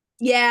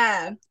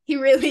 Yeah, he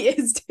really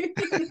is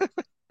duping them.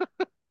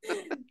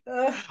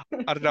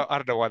 I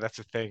don't know why that's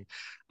a thing.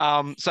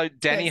 So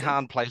Danny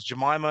Hahn plays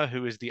Jemima,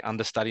 who is the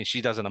understudy. She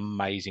does an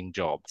amazing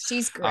job.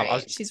 She's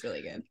great. She's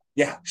really good.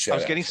 Yeah, I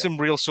was getting some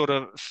real sort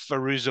of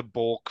Fairuza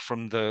Balk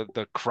from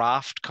the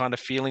Craft kind of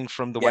feeling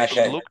from the way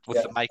she looked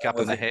with the makeup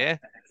and the hair.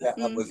 Yeah,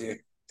 I'm with you,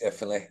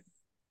 definitely.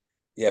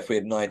 Yeah, if we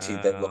had 90,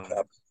 that look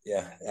up.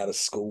 Out of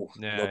school.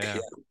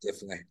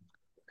 Definitely.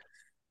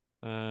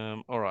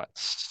 All right.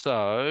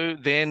 So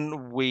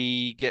then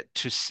we get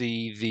to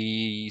see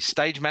the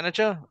stage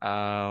manager,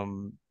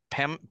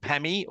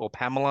 Pammy or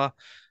Pamela.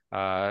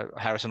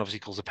 Harrison obviously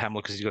calls her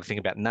Pamela because he's got to think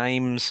about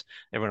names.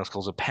 Everyone else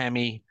calls her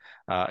Pammy,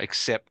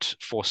 except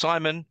for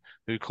Simon,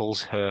 who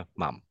calls her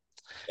Mum.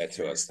 That's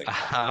who I was thinking.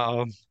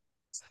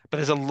 But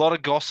there's a lot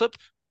of gossip,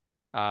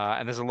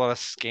 and there's a lot of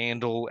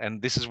scandal,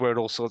 and this is where it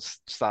all starts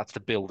to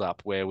build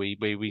up, where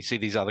we see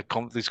these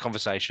these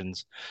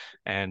conversations,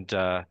 and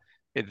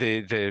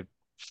the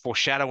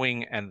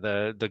foreshadowing and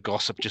the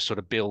gossip just sort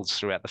of builds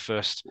throughout the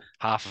first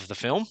half of the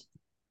film.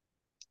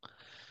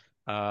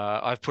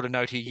 I've put a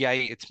note here.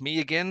 Yay, it's me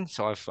again.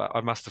 So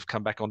I must have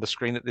come back on the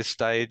screen at this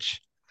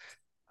stage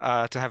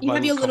to have my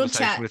little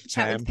conversation with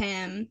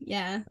Pam.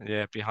 Yeah.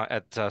 Behind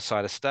at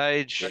side of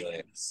stage.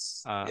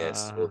 Yes.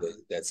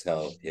 That's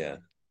how. Yeah.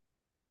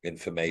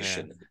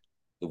 information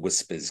the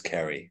whispers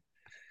carry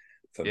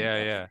from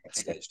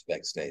backstage to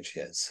backstage.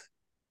 Yes.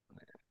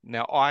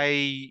 Now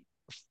I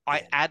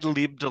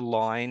ad-libbed a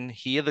line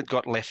here that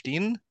got left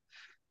in,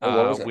 what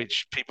was it?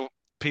 which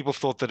people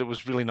thought that it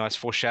was really nice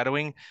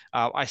foreshadowing.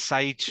 I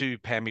say to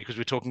Pam, because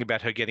we're talking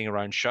about her getting her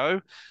own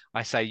show,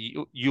 I say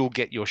you'll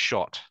get your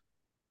shot.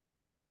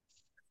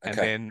 And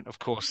then, of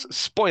course,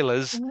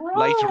 spoilers,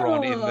 later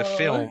on in the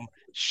film,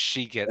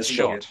 she gets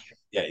shot.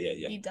 Yeah.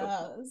 He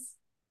does.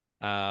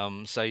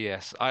 So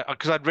yes,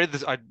 because I'd read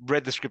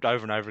the script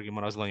over and over again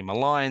when I was learning my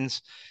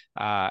lines,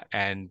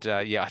 and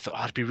I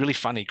thought it'd be really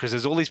funny because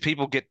there's all these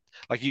people get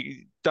like,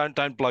 you don't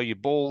blow your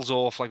balls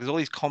off. Like, there's all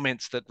these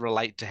comments that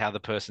relate to how the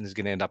person is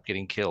going to end up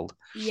getting killed.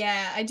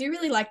 Yeah, I do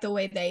really like the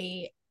way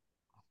they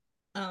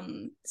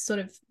sort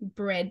of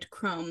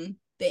breadcrumb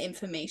the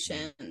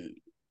information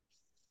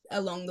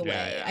along the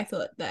way. Yeah. I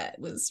thought that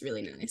was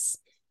really nice.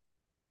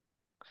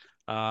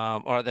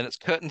 All right, then it's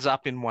curtains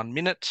up in 1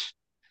 minute.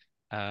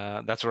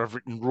 That's where I've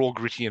written raw,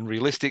 gritty, and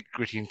realistic,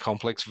 gritty and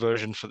complex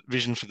vision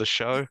for the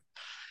show.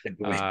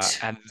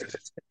 And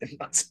it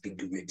must be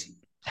gritty.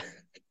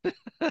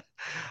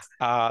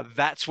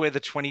 That's where the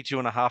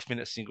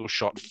 22.5-minute single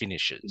shot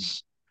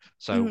finishes.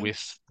 So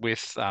with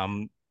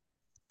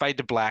fade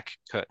to black,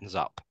 curtains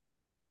up.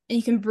 And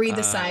you can breathe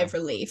a sigh of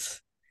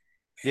relief.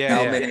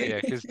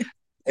 Because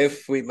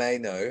if we may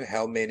know,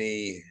 how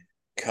many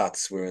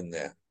cuts were in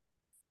there?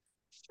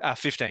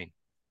 15.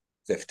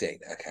 15,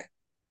 okay.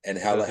 And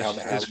how many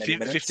minutes?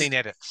 15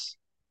 edits.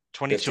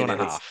 22 and a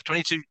half.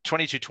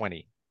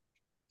 22:20.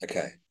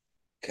 Okay.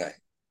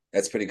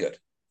 That's pretty good.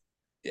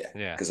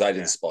 Yeah. Because I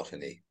didn't spot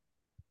any.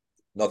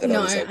 Not that I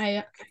was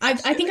like,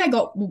 I think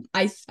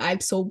I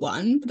saw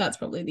one, but that's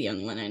probably the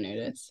only one I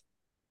noticed.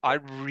 I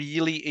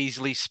really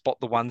easily spot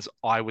the ones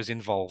I was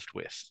involved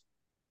with.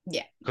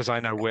 Yeah. Because I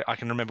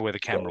can remember where the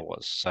camera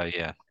was. So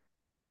yeah.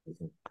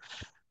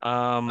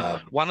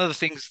 One of the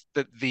things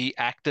that the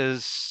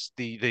actors,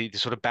 the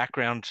sort of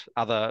background,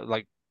 other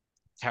like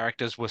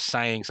characters were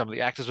saying, some of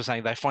the actors were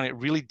saying they find it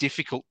really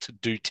difficult to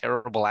do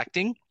terrible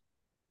acting.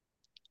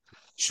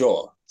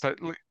 Sure. So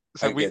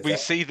we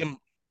see them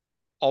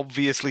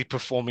obviously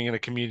performing in a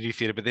community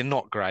theatre, but they're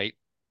not great.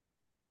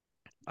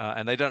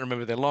 And they don't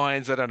remember their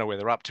lines. They don't know where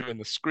they're up to in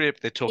the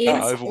script. They're talking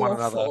over one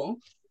another.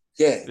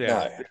 Yeah.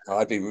 No,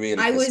 I'd be really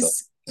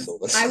pissed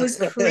off. I was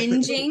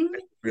cringing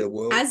real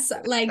world. as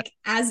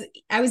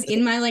I was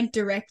in my like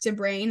director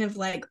brain of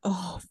like,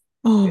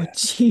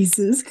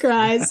 Jesus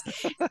Christ.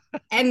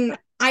 And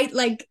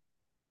I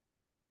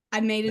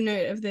made a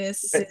note of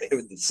this.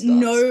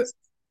 No,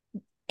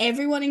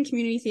 everyone in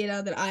community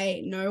theatre that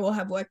I know or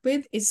have worked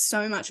with is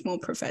so much more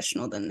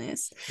professional than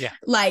this. Yeah.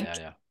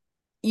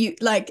 You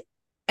like,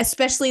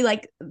 especially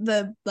like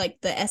the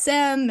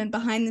SM and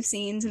behind the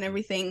scenes and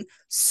everything,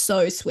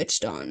 so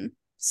switched on,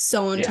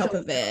 so on top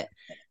of it.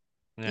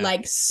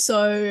 Like,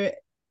 so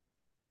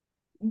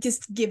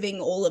just giving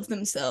all of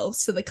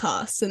themselves to the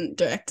cast and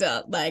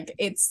director. Like,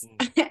 it's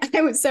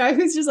I was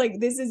just like,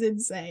 this is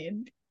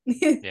insane.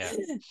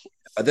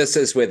 This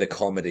is where the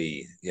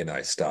comedy,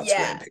 starts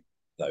ramping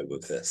though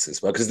with this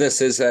as well, because this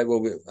is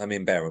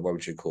Baron, what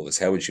would you call this?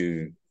 How would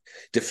you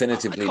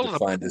definitively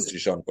define this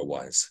genre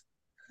wise?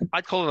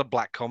 I'd call it a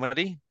black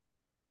comedy.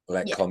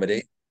 Black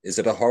comedy? Is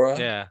it a horror?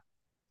 Yeah.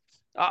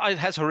 It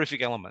has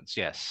horrific elements,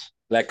 yes.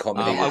 Black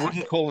comedy. I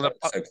wouldn't call it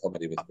a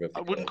comedy with horrific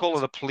I wouldn't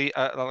call it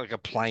like a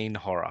plain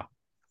horror.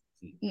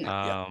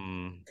 Yeah.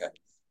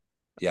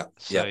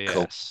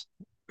 So,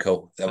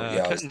 cool.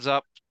 Curtains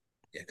up.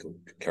 Yeah, cool.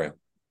 Carry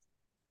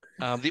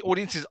on. The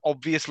audience is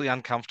obviously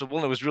uncomfortable,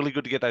 and it was really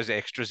good to get those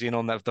extras in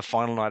on the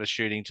final night of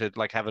shooting to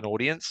like have an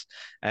audience,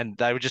 and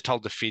they were just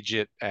told to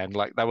fidget, and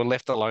like they were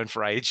left alone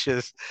for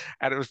ages,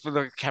 and it was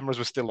the cameras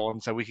were still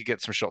on, so we could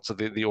get some shots of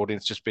the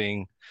audience just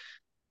being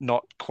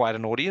not quite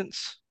an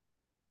audience,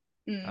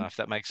 if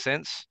that makes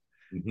sense.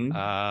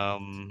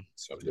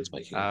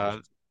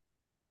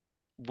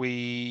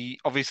 We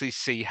obviously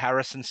see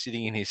Harrison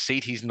sitting in his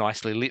seat. He's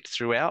nicely lit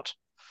throughout,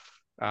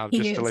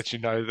 just to let you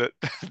know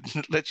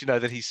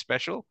that he's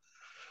special.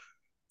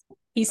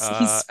 He's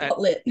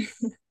spotlit.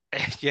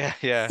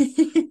 Yeah.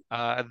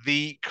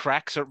 The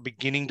cracks are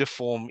beginning to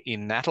form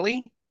in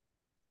Natalie.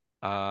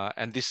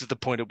 And this is the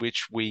point at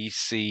which we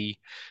see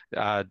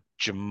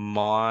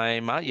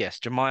Jemima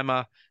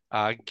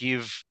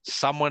give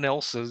someone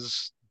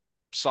else's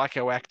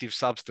psychoactive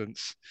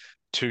substance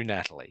to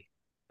Natalie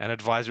and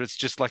advise her it's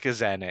just like a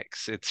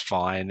Xanax. It's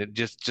fine.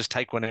 Just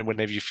take one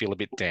whenever you feel a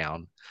bit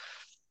down.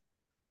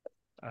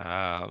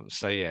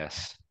 So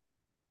yes.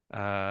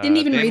 Didn't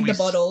even read the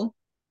bottle.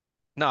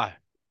 No.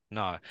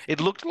 It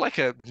looked like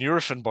a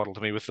Nurofen bottle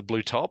to me with the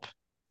blue top.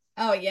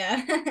 Oh,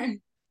 yeah.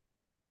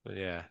 But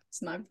yeah.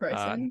 It's my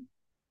person.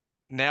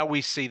 Now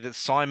we see that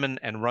Simon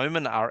and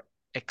Roman are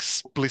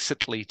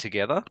explicitly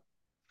together.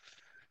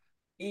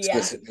 Yeah.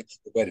 Explicitly,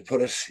 the way to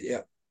put it.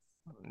 Yeah.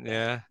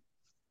 Yeah.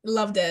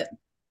 Loved it.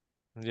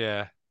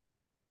 Yeah.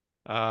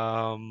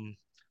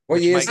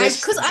 What year is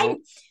this? Because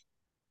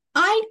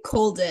I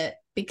called it,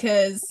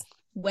 because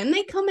when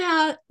they come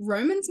out,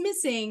 Roman's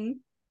missing,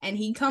 and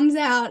he comes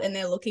out and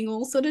they're looking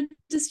all sort of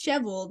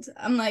disheveled.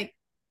 I'm like,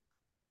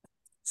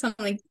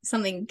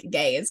 something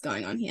gay is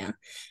going on here.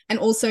 And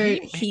also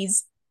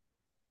he's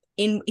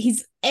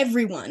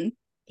everyone.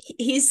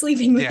 He's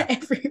sleeping with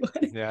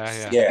everyone.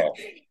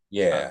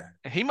 Yeah.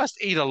 He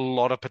must eat a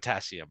lot of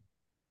potassium.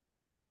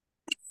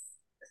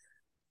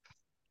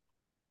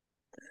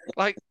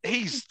 Like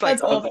he's like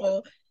that's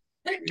awful.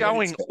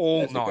 Going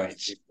all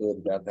night.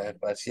 About that,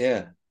 but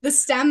yeah, the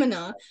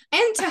stamina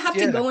and to have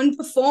to go and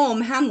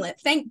perform Hamlet.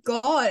 Thank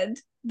God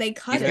they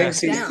cut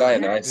it down.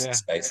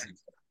 Dionysus, basically,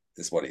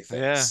 is what he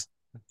thinks.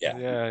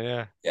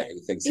 Yeah.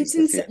 He thinks he's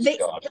the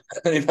god.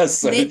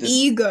 The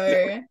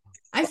ego.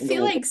 I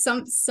feel like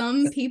some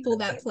people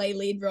that play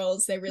lead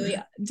roles, they really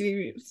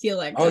do feel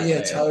like. Oh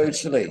yeah,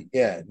 totally.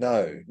 Yeah,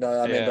 no.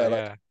 I remember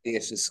like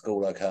theatre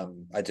school, like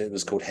it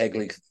was called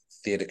Hagley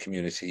Theatre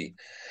Community.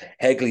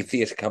 Hagley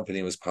Theatre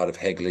Company was part of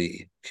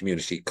Hagley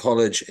Community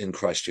College in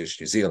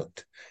Christchurch, New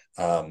Zealand.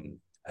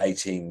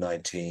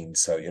 1819,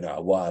 so a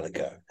while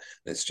ago.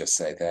 Let's just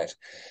say that.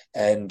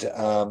 And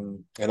I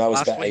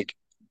was about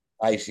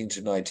 18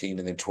 to 19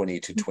 and then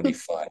 20 to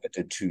 25. I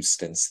did 2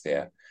 stints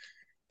there.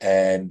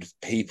 And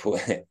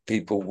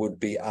people would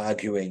be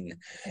arguing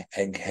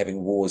and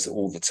having wars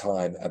all the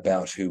time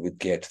about who would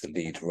get the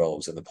lead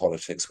roles, and the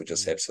politics were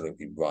just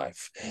absolutely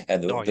rife.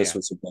 And this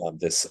was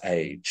around this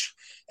age,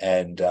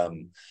 and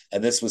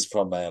this was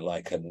from a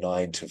 9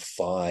 to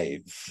 5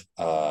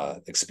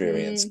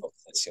 experience of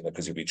this,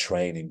 because you'd be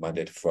training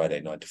Monday to Friday,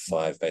 9 to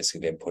 5,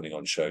 basically, then putting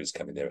on shows,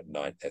 coming there at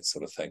night, that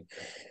sort of thing.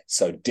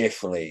 So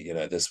definitely,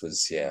 this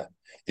was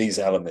these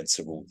elements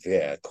are all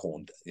there,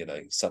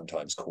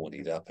 sometimes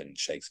cornied up and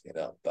Shakespeare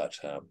up. But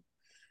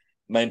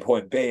main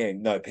point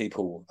being, no,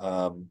 people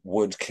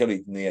would kill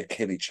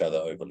each other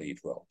over lead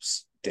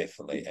roles,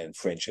 definitely, and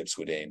friendships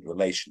would end,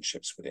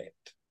 relationships would end.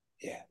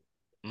 Yeah.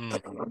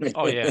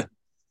 Oh yeah.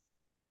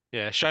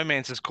 Yeah,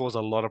 showmancers cause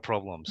a lot of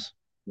problems.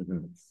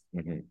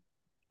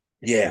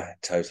 Yeah,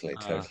 totally.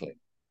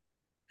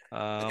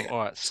 All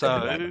right, so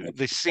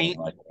the scene,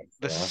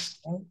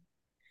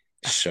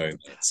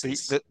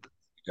 showmancers.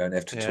 You don't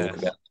have to talk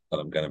about it, but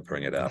I'm going to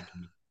bring it up.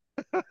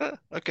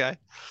 Okay.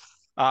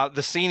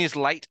 The scene is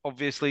late,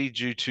 obviously,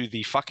 due to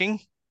the fucking.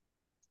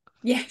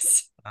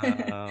 Yes.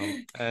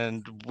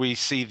 And we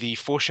see the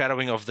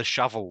foreshadowing of the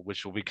shovel,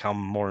 which will become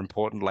more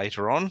important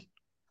later on.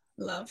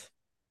 Love.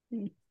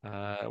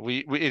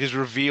 It is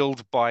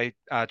revealed by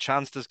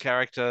Chancellor's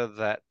character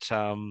that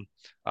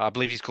I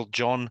believe he's called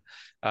John,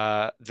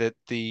 that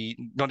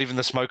not even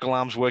the smoke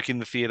alarms work in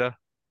the theater.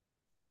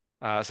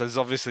 So there's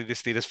obviously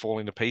this theater's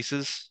falling to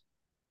pieces.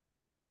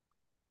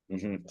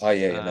 Oh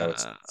yeah, no,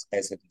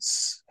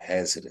 it's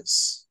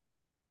hazardous.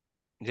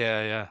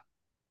 Yeah.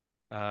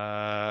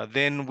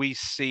 Then we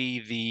see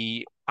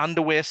the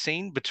underwear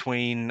scene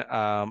between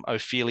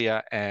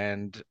Ophelia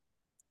and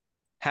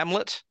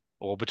Hamlet,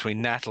 or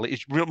between Natalie.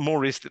 It's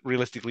more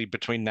realistically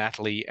between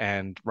Natalie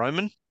and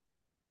Roman,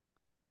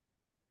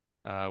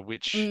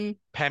 which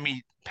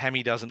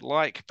Pammy doesn't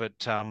like, but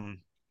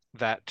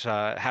that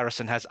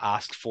Harrison has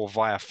asked for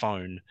via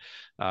phone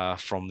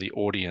from the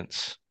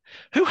audience.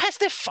 Who has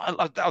their phone?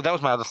 Oh, that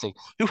was my other thing.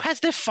 Who has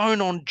their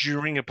phone on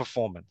during a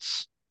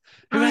performance?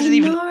 Who has it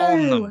even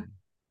on them?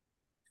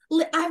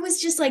 I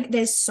was just like,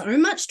 there's so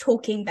much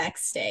talking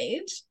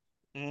backstage.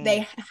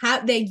 They're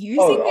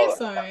using their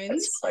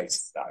phones.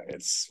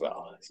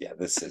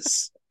 This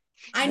is.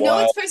 I know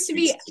it's supposed to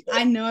be.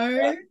 I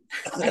know,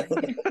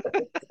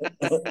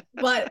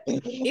 but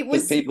it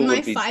was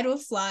my fight or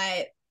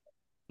flight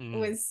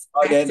was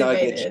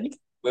activated.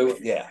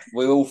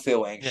 We all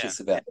feel anxious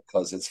about it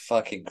because it's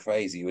fucking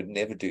crazy. You would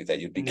never do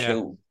that. You'd be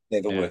killed.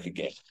 Never work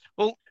again.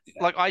 Well,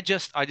 I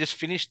just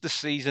finished the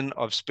season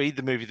of Speed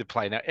the Movie the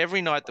Play. Now,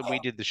 every night that we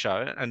did the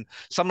show, and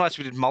some nights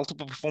we did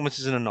multiple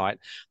performances in a night,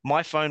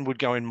 my phone would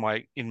go in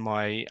my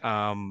my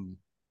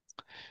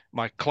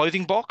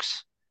clothing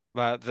box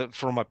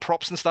for my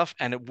props and stuff,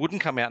 and it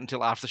wouldn't come out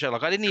until after the show.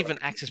 I didn't even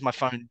access my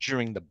phone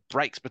during the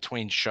breaks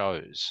between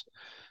shows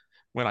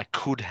when I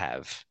could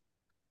have.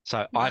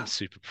 So I'm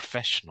super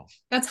professional.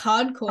 That's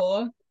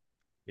hardcore.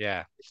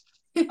 Yeah.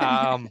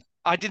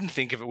 I didn't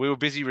think of it. We were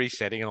busy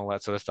resetting and all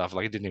that sort of stuff.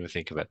 I didn't even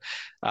think of it.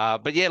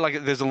 But yeah,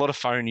 there's a lot of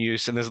phone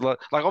use, and there's a lot.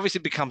 Obviously,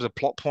 it becomes a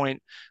plot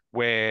point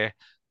where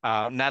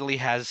Natalie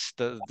has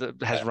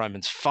has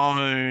Roman's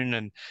phone,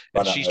 and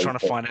she's trying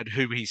to find out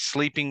who he's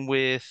sleeping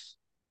with.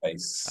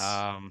 Humorous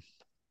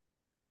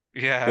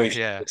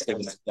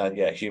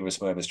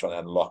moments trying to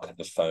unlock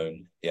the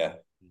phone. Yeah.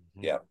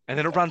 And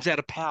then it runs out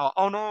of power.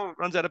 Oh no, it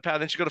runs out of power.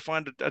 Then she's got to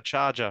find a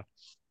charger.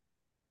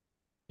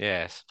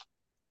 Yes.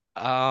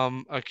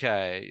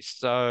 Okay,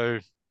 so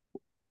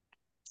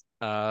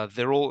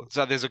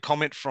there's a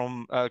comment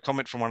from one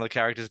of the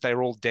characters.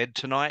 They're all dead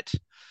tonight,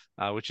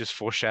 which is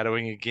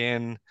foreshadowing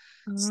again.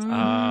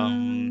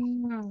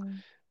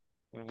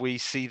 We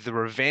see the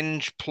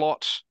revenge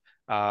plot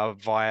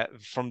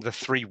from the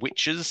three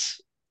witches.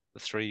 The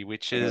three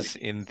witches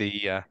in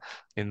the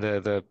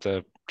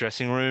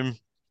dressing room.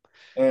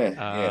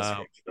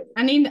 I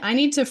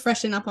need to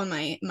freshen up on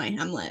my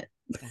Hamlet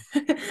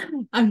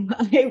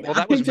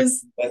That was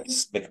just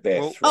that's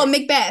Macbeth. oh, Right?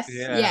 Macbeth.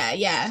 yeah.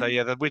 Yeah. So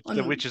yeah, the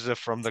On witches are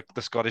from the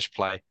Scottish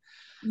play.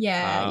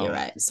 yeah, you're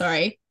right.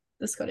 Sorry,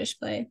 the Scottish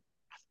play.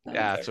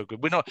 Yeah, it's all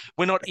good.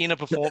 We're not in a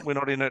perform. We're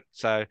not in it.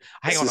 So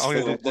hang This on. is I'm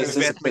going to film. do This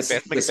is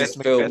this is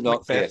film,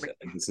 not theatre.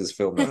 This is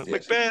film, not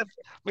theatre.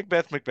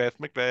 Macbeth.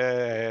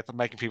 I'm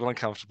making people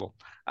uncomfortable.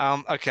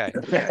 Okay.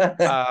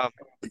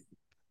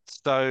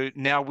 So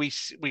now we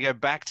go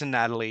back to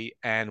Natalie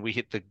and we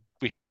hit the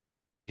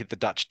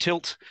Dutch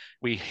tilt.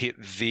 We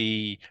hit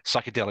the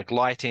psychedelic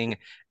lighting,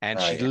 and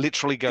she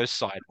literally goes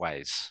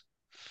sideways.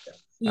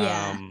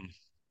 Yeah.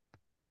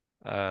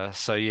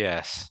 So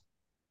yes.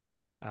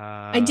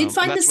 I did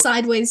find the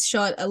sideways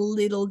shot a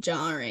little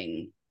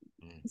jarring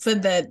for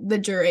the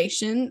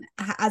duration,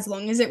 as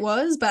long as it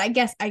was, but I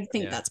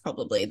think that's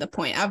probably the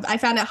point. I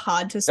found it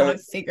hard to sort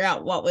of figure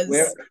out what was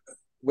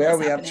where are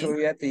we happening. up to? Are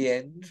we at the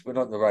end? We're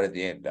not right at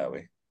the end, are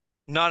we?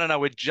 No.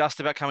 We're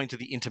just about coming to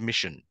the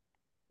intermission.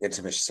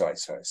 Intermission.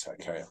 Sorry.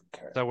 Carry on.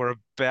 So we're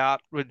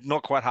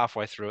not quite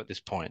halfway through at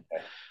this point.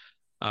 Okay.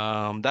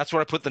 That's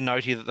where I put the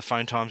note here that the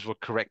phone times were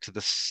correct to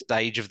the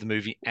stage of the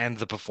movie and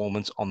the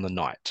performance on the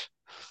night.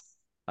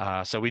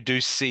 So we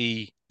do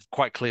see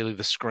quite clearly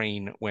the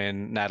screen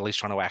when Natalie's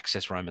trying to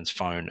access Roman's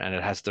phone, and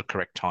it has the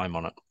correct time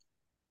on it.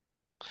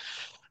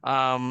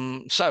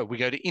 So we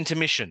go to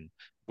intermission,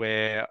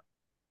 where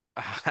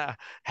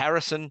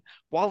Harrison,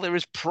 while there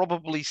is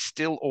probably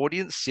still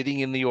audience sitting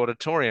in the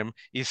auditorium,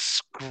 is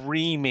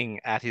screaming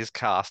at his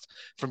cast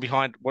from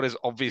behind what is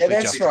obviously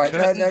that's just right.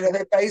 No,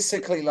 they're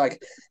basically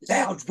like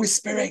loud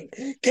whispering,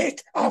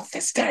 "Get off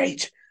the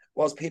stage!"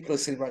 Whilst people are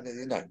sitting right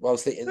there,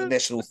 whilst the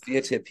National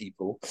Theatre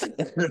people,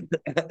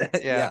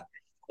 yeah.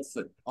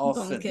 Often.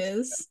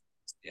 Bonkers.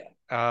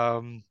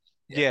 Yeah.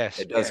 Yes,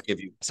 it does give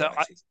you. So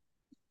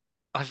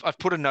I've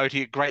put a note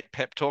here. Great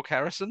pep talk,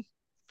 Harrison.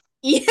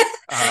 Yeah.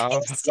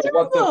 What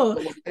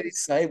did he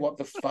say? What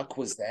the fuck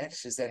was that?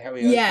 Is that how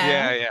he?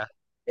 Yeah.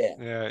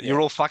 You're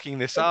all fucking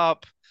this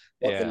up.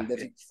 What the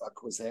living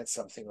fuck was that?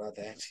 Something like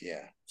that.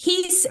 Yeah.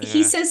 He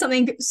says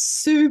something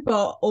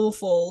super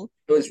awful.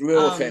 It was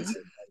real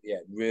offensive. Yeah,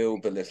 real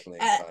belittling.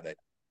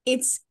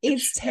 It's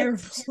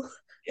terrible.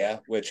 Yeah,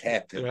 which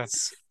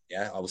happens.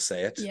 Yeah, I'll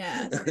say it.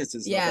 Yeah.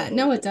 Yeah.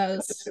 No, it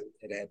does.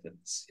 It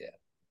happens.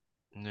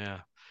 Yeah.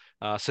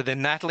 Yeah. So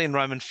then Natalie and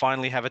Roman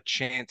finally have a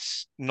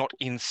chance, not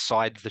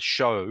inside the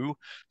show,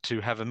 to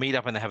have a meet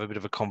up and they have a bit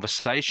of a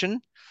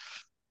conversation.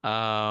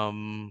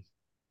 Pamela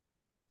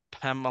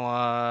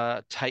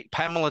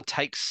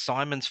takes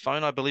Simon's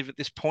phone, I believe, at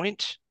this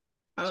point.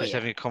 So she's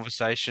having a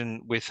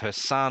conversation with her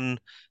son.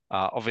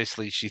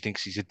 Obviously, she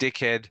thinks he's a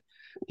dickhead.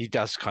 He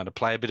does kind of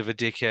play a bit of a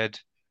dickhead.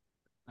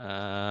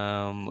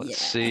 Let's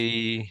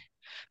see.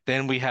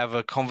 Then we have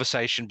a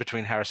conversation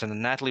between Harrison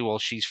and Natalie while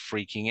she's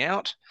freaking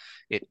out.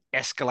 It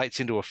escalates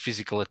into a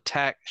physical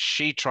attack.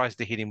 She tries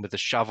to hit him with a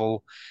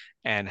shovel,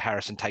 and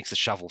Harrison takes the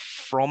shovel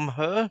from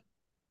her.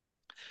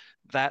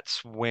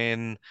 That's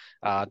when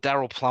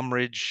Daryl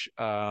Plumridge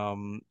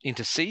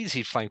intercedes.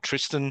 He's playing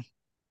Tristan,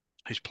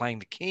 who's playing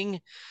the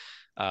king,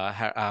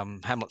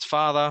 Hamlet's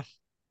father.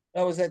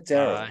 Oh, was that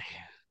Daryl?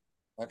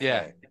 Okay.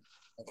 Yeah.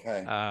 Okay.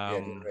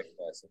 Didn't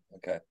recognize him.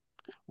 Okay.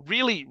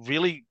 Really,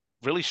 really,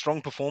 really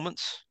strong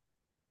performance.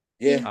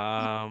 Yeah.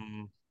 No,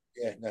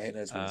 he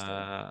knows what he's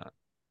doing.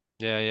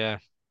 Yeah.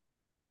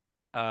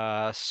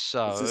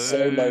 So this is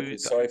so local.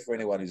 Sorry for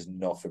anyone who's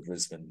not from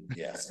Brisbane.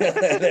 Yeah.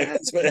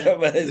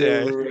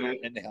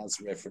 In-house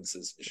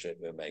references for shit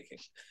we're making.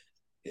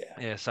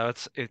 Yeah. So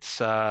it's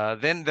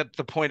then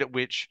the point at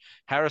which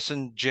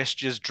Harrison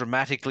gestures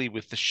dramatically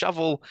with the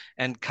shovel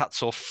and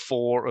cuts off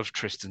 4 of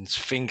Tristan's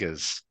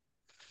fingers.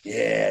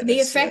 Yeah. The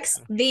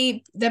effects,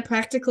 the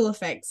practical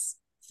effects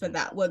for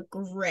that were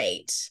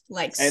great.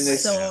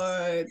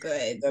 So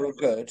good. They were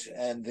good.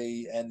 And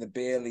the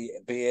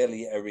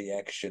barely a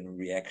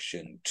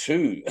reaction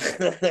to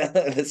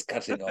this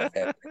cutting off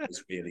happening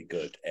was really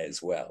good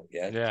as well.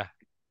 Yeah.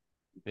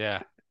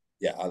 Yeah,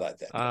 I like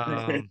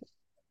that.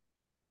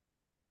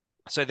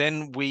 So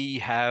then we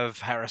have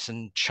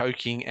Harrison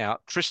choking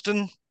out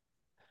Tristan.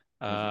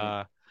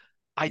 I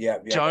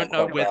don't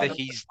know whether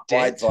he's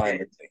dead. Quite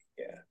violently,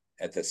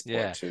 at this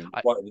point too.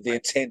 The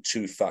intent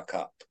to fuck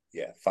up.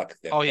 Yeah, fuck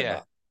them. Oh, yeah.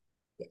 Up.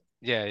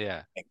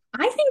 Yeah.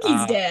 I think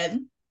he's dead.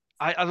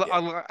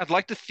 I'd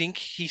like to think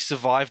he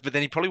survived, but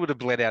then he probably would have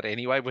bled out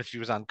anyway if he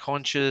was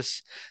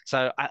unconscious.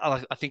 So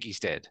I think he's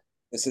dead.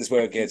 This is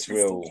where it gets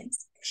real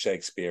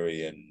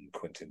Shakespearean,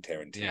 Quentin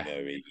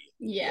Tarantino-y.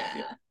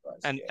 Yeah.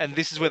 And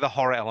this is where the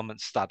horror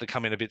elements start to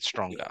come in a bit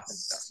stronger.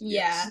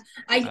 Yes.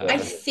 I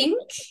think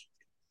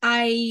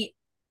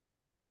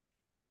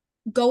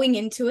going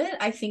into it,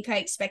 I think I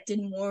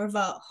expected more of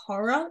a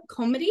horror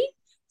comedy.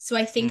 So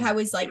I think I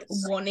was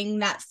wanting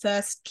that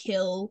first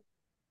kill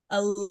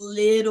a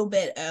little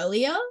bit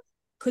earlier,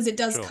 because it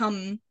does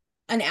come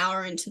an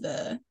hour into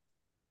the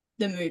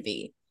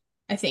movie.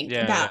 I think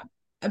about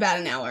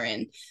an hour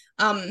in.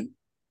 And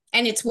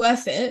it's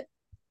worth it,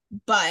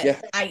 but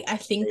I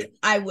think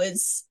I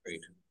was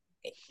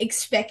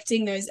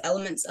expecting those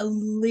elements a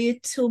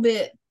little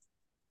bit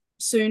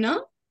sooner.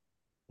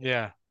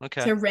 Yeah.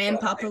 Okay. To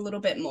ramp up a little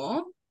bit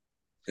more.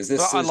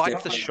 But I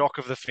like the shock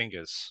of the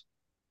fingers.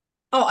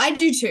 Oh, I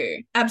do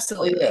too.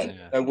 Absolutely. Oh,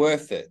 yeah. They're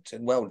worth it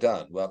and well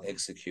done, well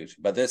executed.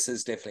 But this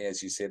is definitely,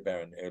 as you said,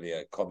 Baron,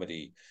 earlier,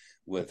 comedy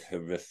with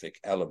horrific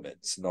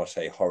elements, not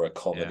a horror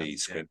comedy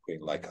scripting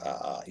like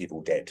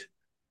Evil Dead.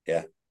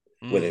 Yeah.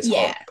 Where there's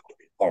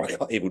horror,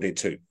 Evil Dead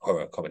 2,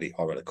 horror comedy the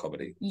whole time.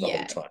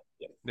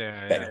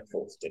 Yeah. Back and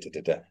forth.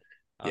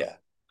 Yeah.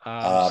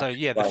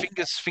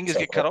 The fingers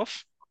get cut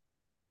off.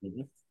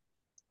 Mm-hmm.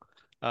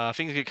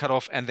 Fingers get cut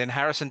off, and then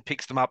Harrison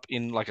picks them up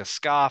in like a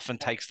scarf and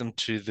takes them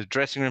to the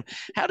dressing room.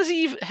 How does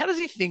he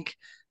think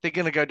they're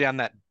going to go down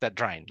that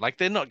drain? Like,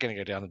 they're not going to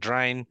go down the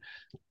drain.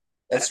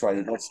 That's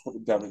right. Let's put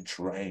them down the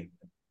drain.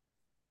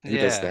 Who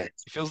does that?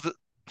 He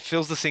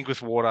fills the sink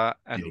with water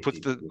and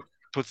puts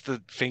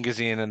the fingers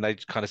in, and they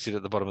kind of sit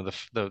at the bottom of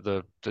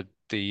the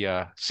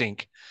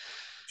sink.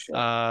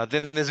 Sure.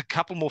 Then there's a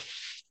couple more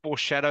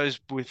foreshadows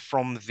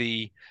from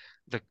the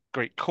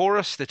Greek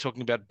chorus. They're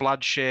talking about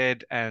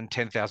bloodshed and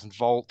 10,000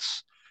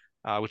 volts,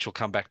 which will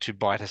come back to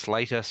bite us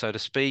later, so to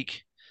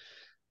speak.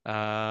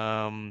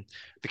 The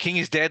king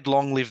is dead,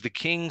 long live the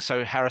king.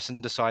 So Harrison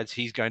decides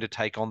he's going to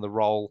take on the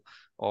role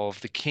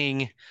of the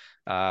king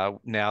now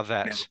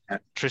that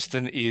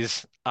Tristan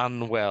is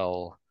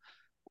unwell.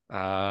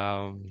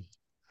 So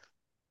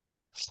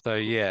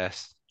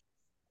yes.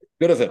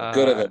 Good of him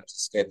to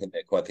step in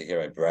there, quite the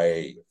hero.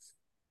 Brave.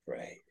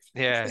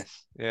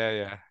 Yes.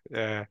 Yeah.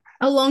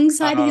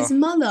 Alongside his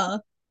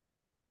mother.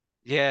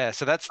 Yeah,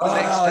 so that's the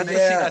next. The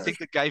scene I think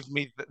that gave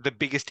me the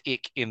biggest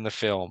ick in the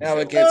film. Now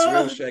it gets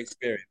real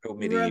Shakespearean, real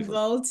medieval.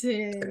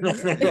 Revolting.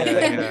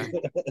 Yeah.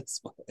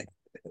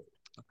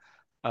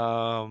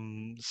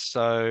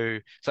 So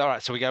all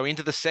right. So we go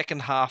into the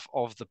second half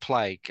of the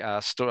play.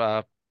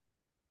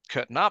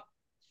 Curtain up,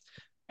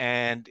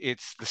 and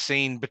it's the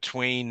scene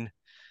between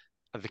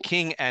the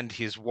king and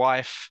his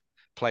wife,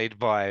 played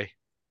by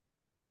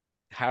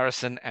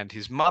Harrison and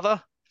his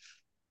mother,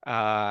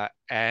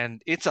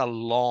 and it's a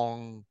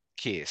long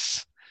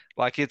kiss.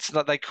 Like, it's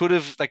not. They could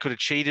have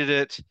cheated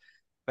it.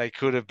 They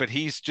could have, but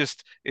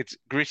it's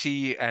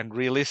gritty and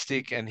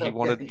realistic, and he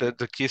wanted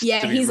the kiss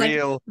to be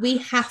real. Like, we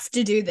have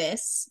to do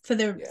this for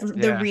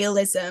the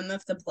realism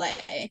of the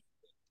play.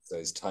 So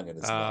his tongue in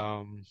his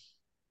mouth.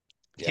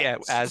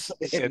 As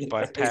said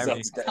by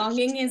Pammy.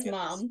 Tonguing his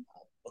mom.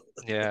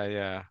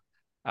 Yeah.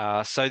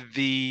 So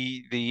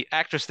the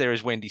actress there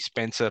is Wendy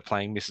Spencer,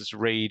 playing Mrs.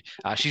 Reed.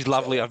 She's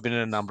lovely. I've been in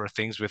a number of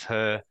things with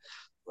her,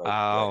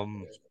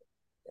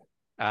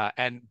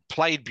 and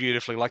played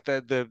beautifully. Like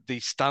the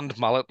stunned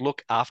mullet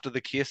look after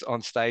the kiss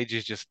on stage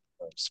is just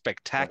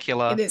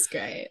spectacular. It is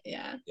great.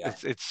 Yeah.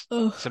 It's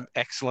some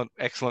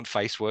excellent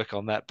face work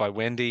on that by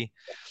Wendy.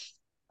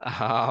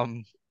 I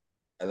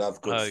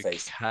love good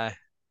face.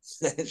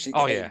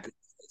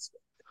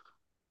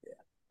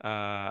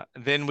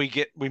 Then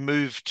we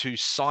move to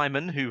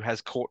Simon, who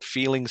has caught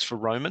feelings for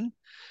Roman.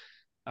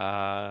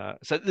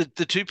 So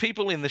the two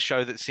people in the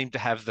show that seem to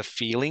have the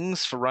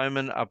feelings for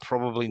Roman are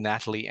probably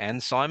Natalie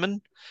and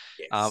Simon.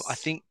 Yes. I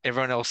think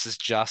everyone else is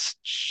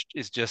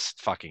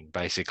just fucking,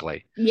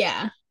 basically.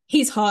 Yeah,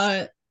 he's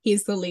hot.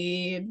 He's the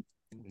lead.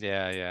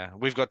 Yeah.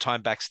 We've got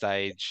time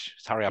backstage.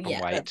 Hurry up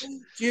and wait.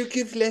 Do you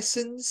give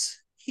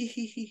lessons? Do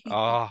you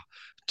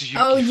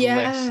give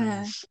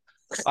lessons?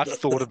 I've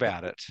thought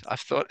about it. I've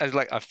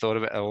thought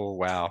about. Oh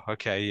wow.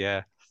 Okay.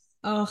 Yeah.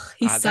 Oh,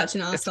 he's such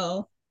an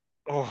asshole.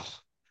 Oh,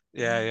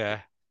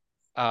 yeah.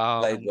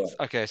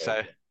 Okay.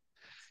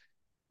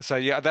 So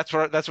yeah, that's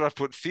what I've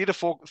put.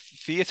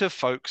 Theater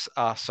folks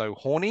are so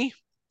horny.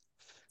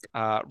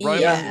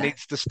 Roman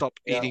needs to stop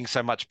eating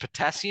so much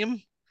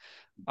potassium.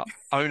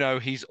 Oh no,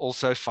 he's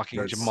also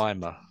fucking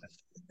Jemima.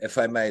 If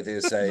I may,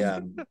 there's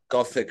a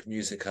Gothic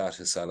music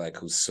artist I like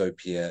called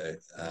Sopier.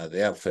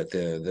 The outfit,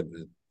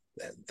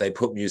 they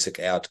put music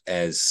out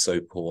as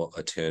Sopor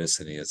Eternus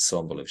and the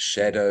Ensemble of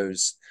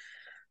Shadows,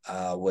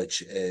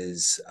 which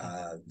is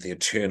the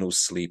Eternal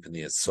Sleep in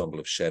the Ensemble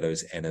of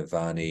Shadows,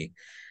 Anavani.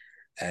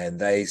 And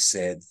they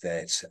said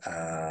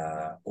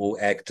that all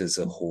actors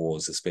are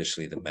whores,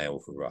 especially the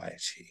male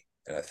variety.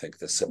 And I think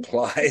this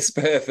applies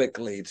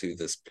perfectly to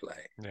this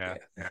play. Yeah.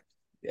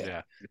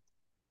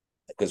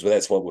 Because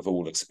that's what we've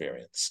all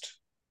experienced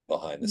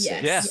behind the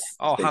scenes. Yeah.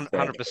 Oh,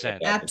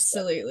 100%.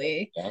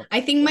 Absolutely. Yeah.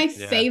 I think my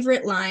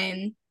favorite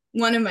line,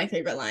 one of my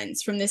favorite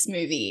lines from this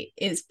movie,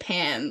 is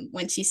Pam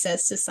when she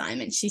says to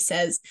Simon, she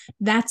says,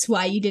 "That's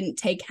why you didn't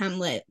take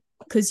Hamlet,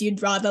 because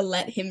you'd rather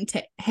let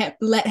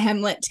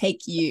Hamlet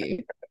take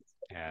you."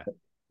 Yeah.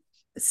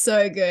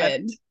 So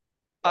good.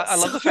 I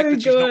love the fact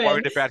that she's not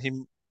worried about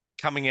him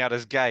coming out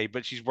as gay,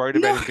 but she's worried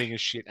about him being a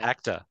shit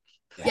actor.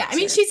 Yeah, I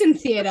mean, she's in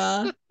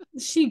theater.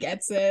 She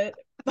gets it.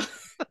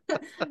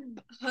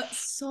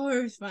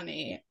 So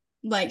funny.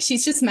 Like,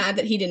 she's just mad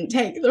that he didn't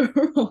take the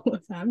role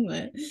of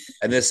Hamlet.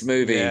 And this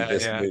movie,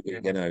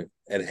 you know,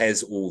 it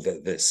has all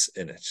this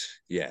in it.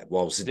 Yeah,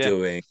 whilst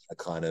doing a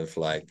kind of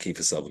like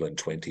Kiefer Sutherland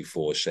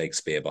 24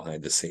 Shakespeare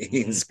behind the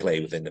scenes play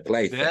within the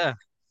play. Yeah.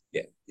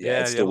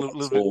 It's still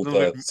all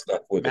the stuff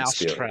we've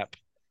experienced. Mousetrap.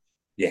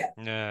 Yeah.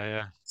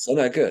 Yeah. So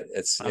no, good.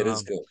 It is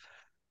Um, good.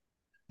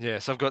 yeah,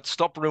 so I've got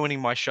Stop Ruining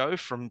My Show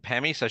from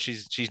Pammy. So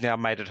she's now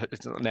made it.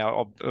 It's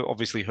now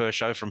obviously her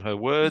show from her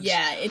words.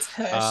 Yeah, it's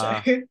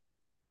her show.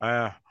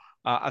 Uh,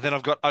 and then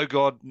I've got Oh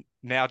God,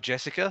 Now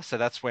Jessica. So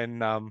that's when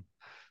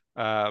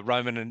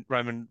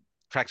Roman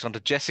cracks onto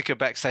Jessica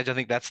backstage. I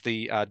think that's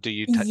the do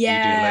you do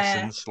Yeah.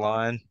 lessons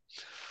line.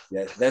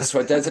 Yeah, that's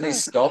right. Doesn't he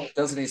stop?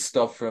 Doesn't he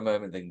stop for a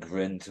moment, then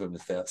grin to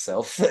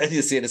himself, and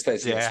you see in his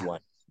face, yes, Yeah,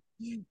 one.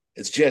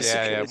 It's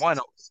Jessica. yeah. Isn't Why it?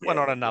 not? Why Yeah,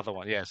 not yeah, another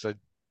one? Yeah. So yeah.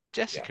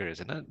 Jessica,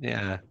 isn't it?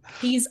 Yeah.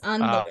 He's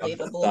Um,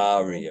 unbelievable.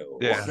 Dario.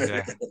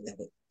 yeah.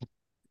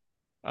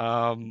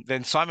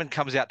 Then Simon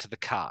comes out to the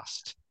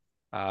cast,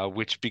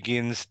 which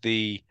begins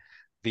the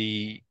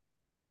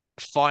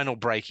final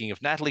breaking of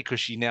Natalie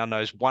because she now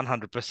knows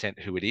 100%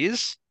 who it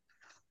is.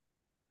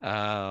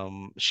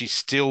 She's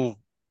still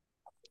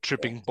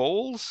tripping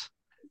balls,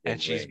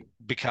 and she's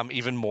become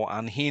even more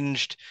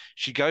unhinged.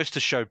 She goes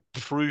to show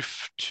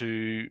proof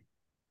to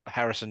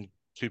Harrison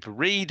Cooper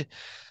Reed,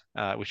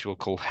 which we'll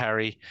call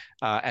Harry,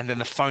 and then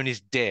the phone is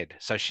dead,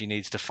 so she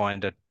needs to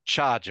find a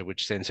charger,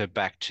 which sends her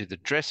back to the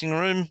dressing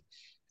room,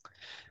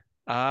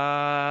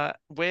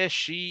 where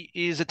she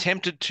is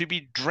attempted to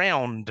be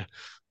drowned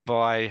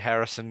by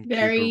Harrison Cooper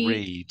Very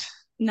Reed.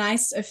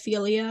 nice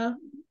Ophelia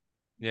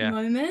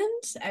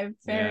moment. I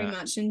very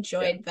much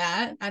enjoyed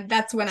that. And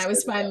that's when I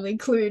was finally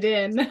clued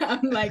in.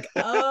 I'm like,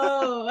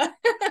 oh,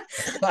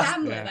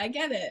 Hamlet, I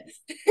get it.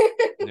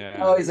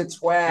 Oh, he's a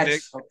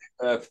twat.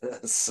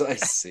 I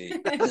see.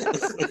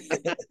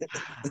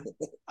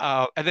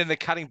 And then they're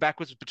cutting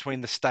backwards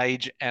between the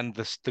stage and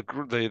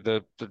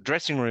the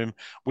dressing room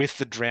with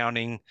the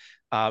drowning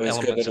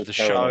elements of the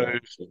show.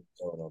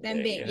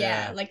 Then being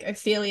like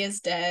Ophelia's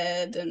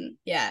dead, and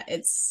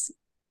it's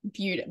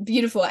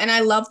beautiful. And I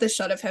love the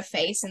shot of her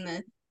face in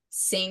the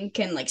sink,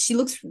 and like she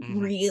looks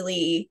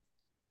really.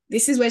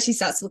 This is where she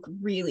starts to look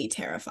really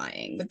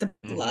terrifying with the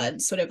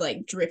blood sort of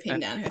like dripping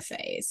down her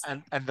face.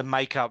 And the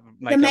makeup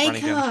running down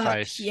her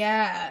face.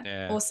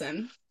 Yeah.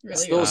 Awesome.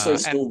 Really it's also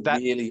still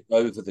really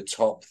over the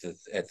top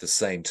at the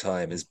same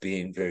time as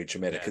being very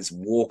dramatic. It's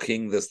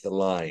walking the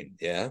line,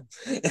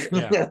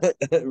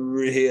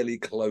 really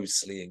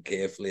closely and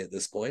carefully at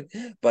this point,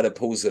 but it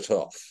pulls it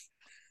off.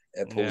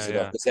 It pulls it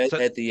off. Because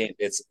at the end,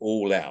 it's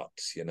all out.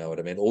 You know what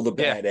I mean? All the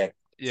bad actors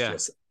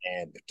just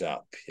amped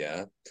up.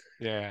 Yeah.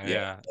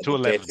 To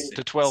 11,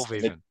 to 12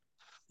 even.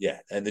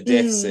 And the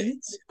death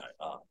scenes.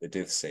 The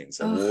death scenes.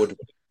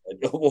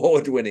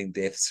 Award-winning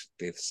death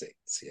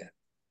scenes. Yeah.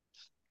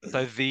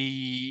 So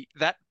the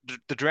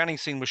drowning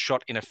scene was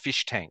shot in a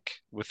fish tank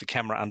with the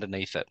camera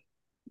underneath it.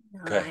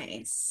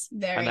 Nice.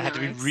 Very And they had to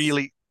be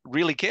really,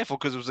 really careful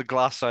because it was a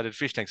glass-sided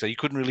fish tank, so you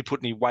couldn't really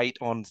put any weight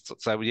on.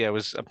 So it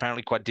was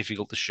apparently quite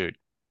difficult to shoot.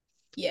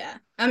 Yeah,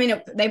 I mean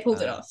they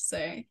pulled it off. So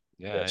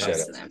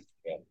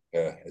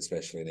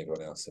especially and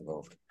everyone else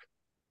involved.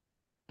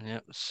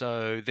 Yeah.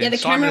 So then the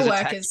camera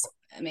work is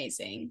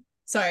amazing.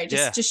 Sorry,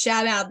 just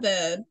shout out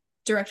the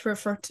director of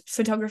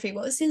photography.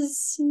 What was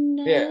his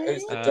name?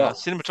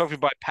 Cinematography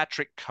by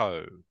Patrick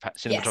Coe.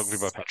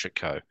 Cinematography by Patrick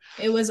Coe.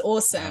 It was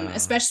awesome,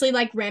 especially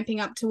like ramping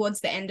up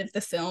towards the end of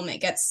the film. It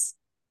gets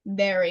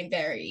very,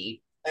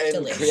 very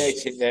delicious.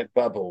 Creating that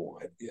bubble.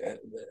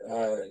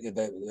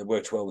 They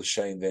worked well with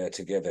Shane there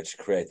together to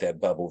create that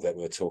bubble that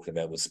we were talking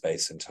about with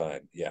space and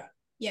time.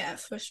 Yeah,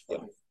 for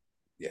sure.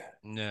 Yeah.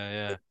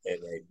 In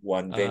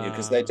one venue,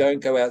 because they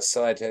don't go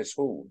outside at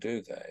all,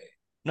 do they?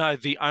 No,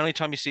 the only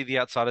time you see the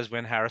outside is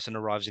when Harrison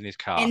arrives in his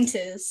car.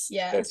 Enters,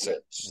 That's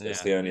it.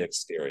 It's the only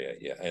exterior,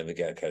 and the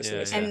gate goes.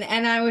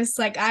 And I was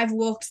like, I've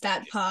walked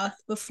that path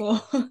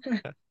before.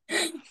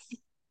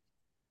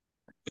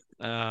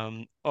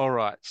 All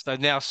right. So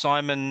now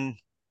Simon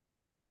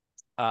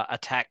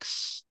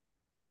attacks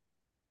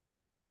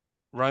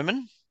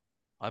Roman,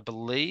 I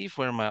believe.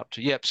 Where am I up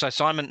to? Yep. So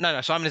Simon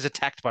is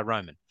attacked by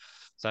Roman.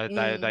 So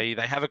they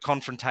have a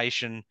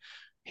confrontation.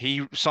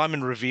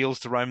 Simon reveals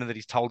to Roman that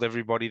he's told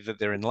everybody that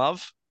they're in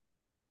love.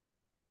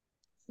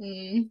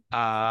 And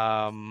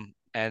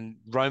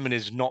Roman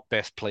is not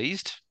best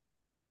pleased.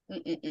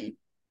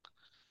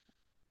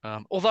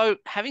 Although,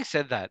 having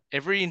said that,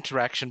 every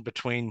interaction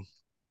between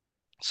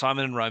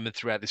Simon and Roman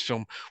throughout this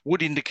film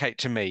would indicate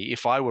to me,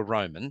 if I were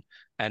Roman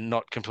and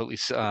not completely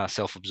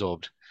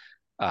self-absorbed,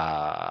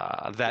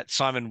 that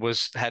Simon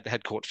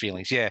had caught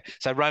feelings. Yeah,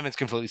 so Roman's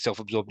completely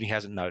self-absorbed and he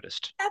hasn't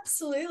noticed.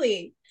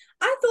 Absolutely.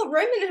 I thought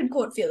Roman had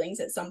caught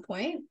feelings at some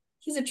point.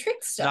 He's a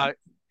trickster. No,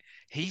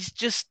 he's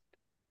just...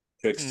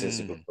 Trickster's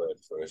a good word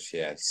for it,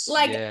 yes.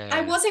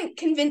 I wasn't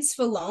convinced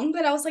for long,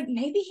 but I was like,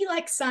 maybe he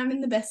likes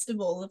Simon the best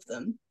of all of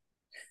them.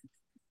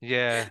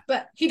 Yeah.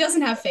 But he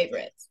doesn't have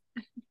favorites.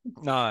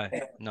 No.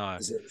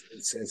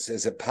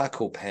 Is it Puck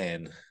or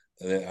Pan?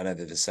 I know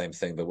they're the same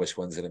thing, but which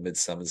one's in A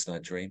Midsummer's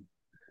Night Dream?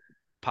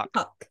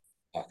 Puck,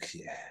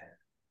 yeah.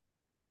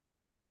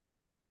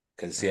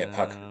 Because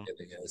Puck,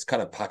 it's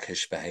kind of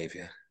Puckish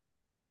behavior.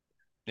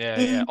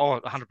 Yeah.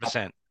 Oh,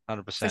 100%.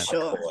 For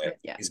sure.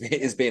 Yeah.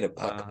 He's being a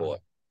Puck boy.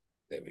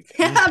 There we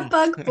go.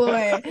 Bug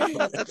Boy.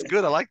 That's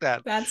good. I like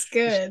that. That's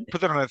good.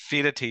 Put that on a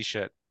theater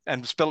T-shirt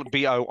and spell it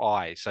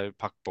BOI, so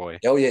Puck Boy.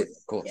 Oh yeah, of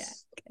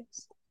course.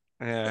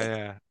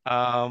 Yeah.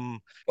 Yeah.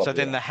 So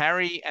then the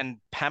Harry and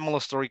Pamela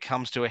story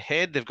comes to a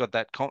head. They've got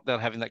that they're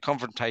having that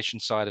confrontation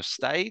side of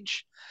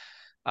stage.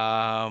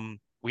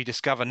 We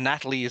discover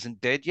Natalie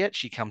isn't dead yet.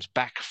 She comes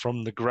back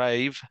from the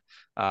grave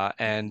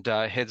and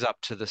heads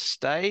up to the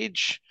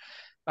stage.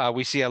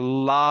 We see a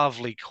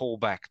lovely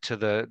callback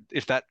to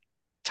if that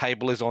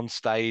table is on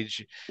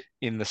stage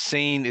in the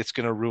scene, it's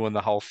going to ruin the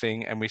whole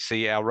thing. And we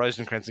see our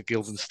Rosencrantz and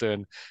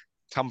Guildenstern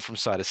come from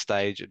side of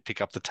stage and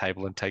pick up the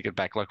table and take it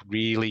back, like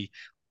really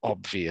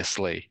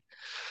obviously.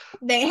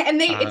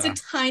 It's a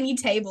tiny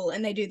table,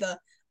 and they do the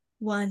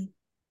 1,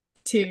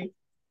 2.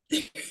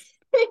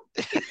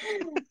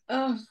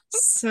 Oh,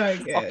 so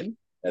good.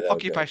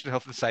 Occupational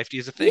health and safety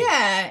is a thing.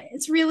 Yeah,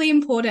 it's really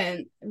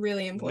important.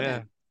 Really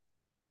important.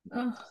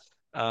 Yeah.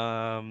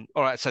 All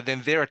right, so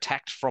then they're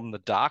attacked from the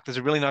dark. There's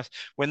a really nice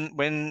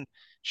when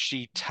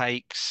she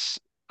takes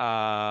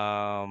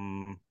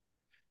I'm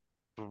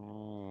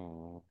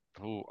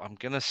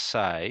gonna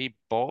say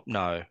Bob.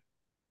 No,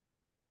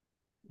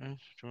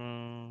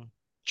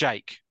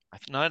 Jake.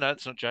 No,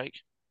 it's not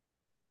Jake.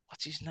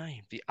 What's his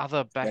name? The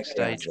other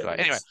backstage guy.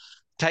 Anyway,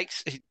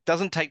 he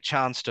doesn't take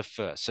Chanster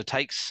first, so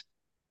takes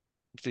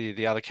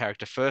the other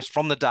character first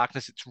from the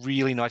darkness. It's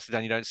really nicely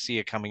done. You don't see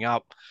her coming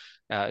up.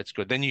 It's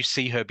good. Then you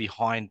see her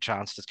behind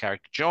Chanster's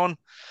character, John,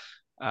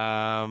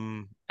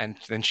 and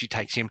then she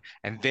takes him,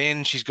 and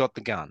then she's got the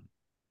gun.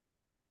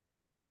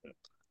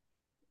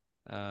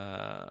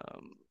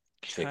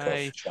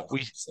 Okay.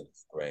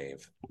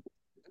 Grave.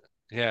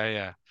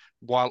 Yeah.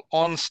 While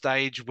on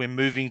stage, we're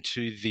moving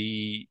to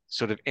the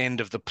sort of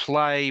end of the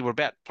play. We're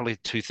about probably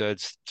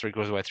 2/3,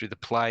 3/4 of the way through the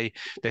play.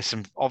 There's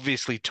some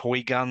obviously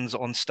toy guns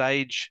on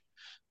stage.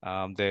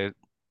 They're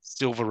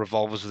silver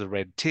revolvers with a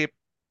red tip,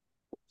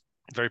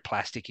 very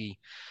plasticky.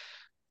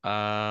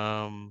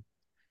 And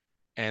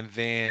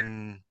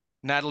then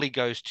Natalie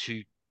goes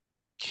to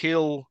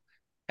kill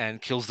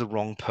and kills the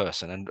wrong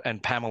person,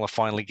 and Pamela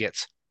finally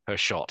gets her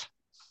shot.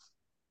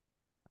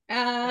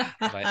 That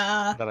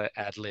I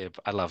ad lib.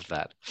 I love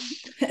that.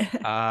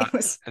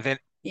 And then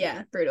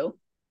brutal.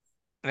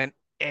 And then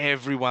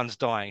everyone's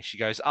dying. She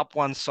goes up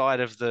one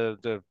side of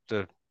the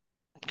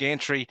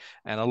gantry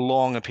and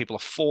along, and people are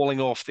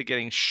falling off. They're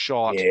getting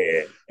shot.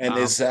 Yeah, and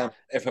there's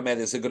if I may,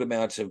 there's a good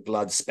amount of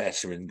blood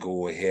spatter and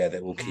gore here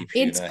that will keep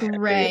you. It's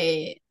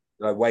great.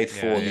 Wait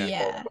for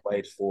your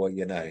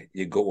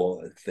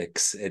gore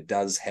fix. It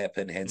does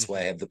happen. Hence why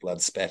I have the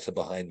blood spatter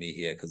behind me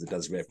here, because it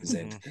does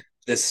represent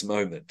this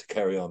moment.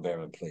 Carry on,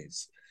 Baron,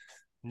 please.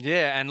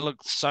 Yeah, and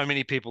look, so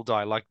many people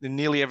die. Like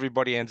nearly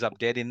everybody ends up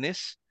dead in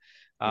this.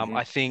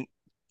 I think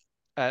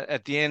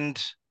at the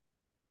end,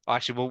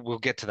 actually, we'll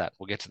get to that.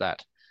 We'll get to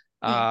that.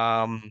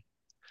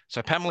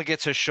 So Pamela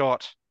gets her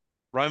shot.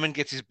 Roman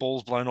gets his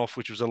balls blown off,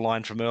 which was a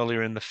line from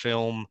earlier in the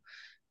film.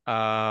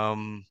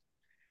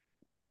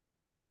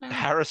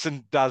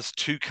 Harrison does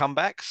 2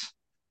 comebacks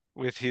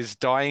with his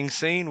dying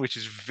scene, which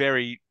is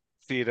very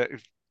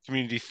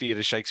community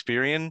theater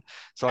Shakespearean.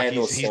 So like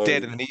he's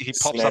dead, and then he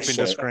pops up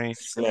into screen.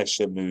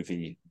 Slasher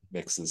movie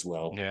mix as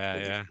well.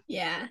 Yeah.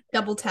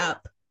 Double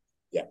tap.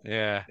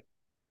 Yeah.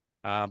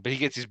 But he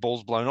gets his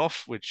balls blown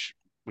off, which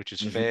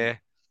is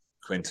fair.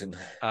 Quentin.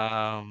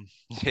 Yeah.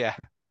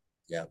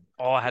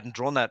 Oh, I hadn't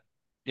drawn that.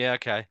 Yeah.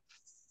 Okay.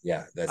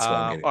 Yeah, that's what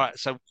I'm getting. All right.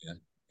 So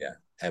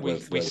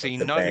we see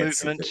no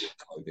movement.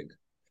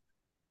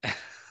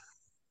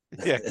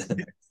 Yeah.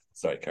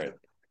 Sorry, Karen.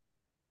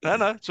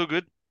 No, it's all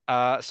good.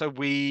 So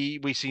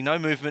we see no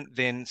movement.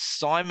 Then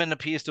Simon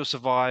appears to have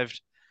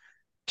survived.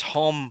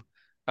 Tom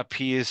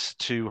appears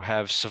to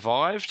have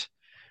survived,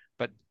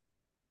 but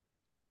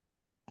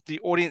the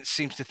audience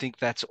seems to think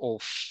that's all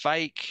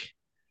fake.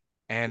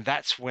 And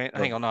that's when,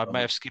 hang on, I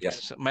may have skipped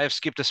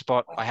a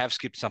spot. I have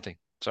skipped something.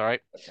 Sorry.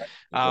 Okay.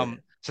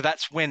 So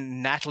that's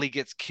when Natalie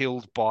gets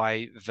killed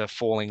by the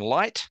falling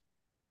light.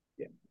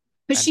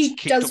 But she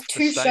does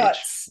 2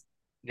 shots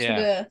to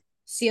the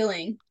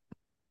ceiling.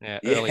 Yeah,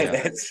 earlier.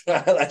 That's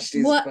right.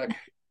 She's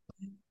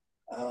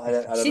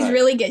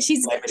really good.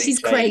 She's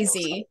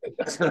crazy.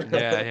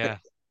 Yeah.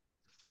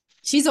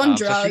 She's on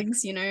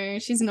drugs,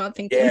 she's not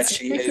thinking. Yeah,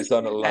 she is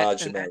on a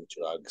large amount of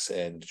drugs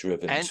and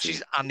driven. And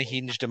she's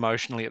unhinged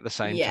emotionally at the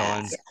same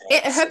time.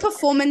 Her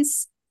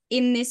performance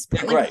in this,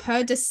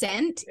 her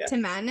descent to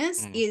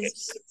madness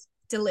is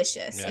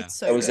delicious. Yeah. It's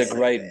so it was a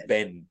great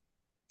bend,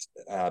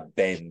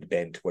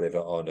 whatever,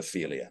 on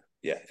Ophelia.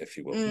 Yeah, if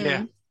you will.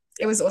 Yeah.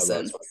 It was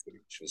awesome.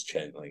 She was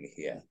channeling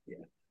here.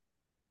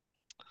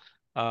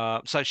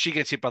 So she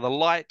gets hit by the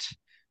light.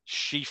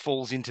 She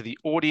falls into the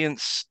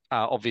audience,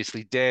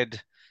 obviously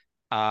dead.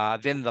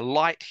 Then the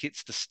light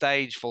hits the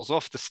stage, falls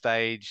off the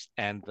stage,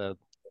 and the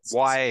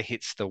wire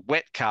hits the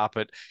wet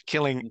carpet,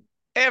 killing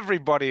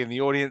everybody in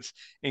the audience,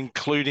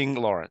 including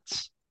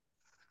Lawrence.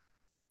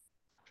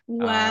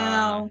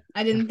 Wow.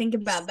 I didn't think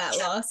about that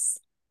loss.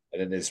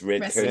 And then there's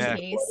red curtain,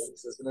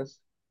 isn't it?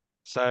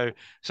 So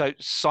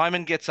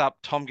Simon gets up,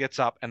 Tom gets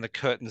up, and the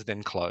curtains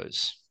then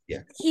close.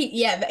 Yeah.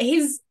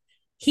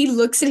 He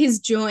looks at his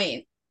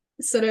joint,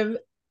 sort of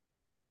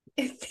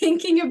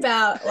thinking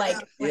about like,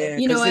 Yeah,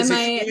 you know, because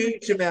there's a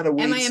huge amount of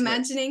weed am I smoke.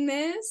 imagining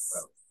this?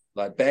 Well,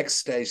 like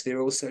backstage,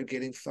 they're also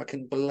getting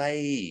fucking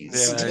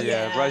blazed.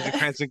 Yeah. Rosie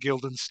Krantz and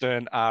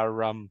Guildenstern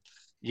are And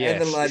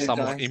yes, the lighting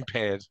somewhat guy,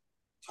 impaired.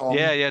 Tom.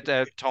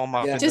 Tom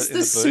up Yeah. in Just the the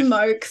booth.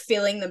 smoke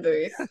filling the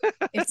booth.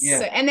 It's Yeah.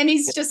 so, and then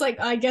he's just like,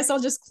 I guess I'll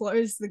just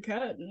close the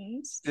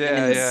curtains. Yeah,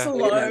 and the yeah.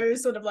 slow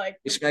sort of like,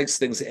 Which makes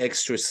things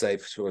extra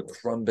safe to a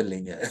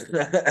crumbling, fucking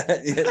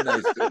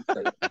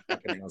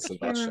House of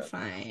Usher.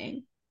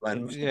 terrifying.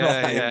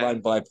 Run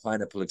by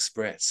Pineapple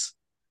Express.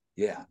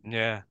 Yeah.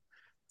 Yeah.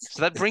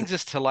 So that brings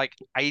us to like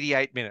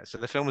 88 minutes. So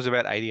the film was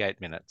about 88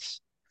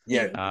 minutes.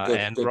 Yeah, good.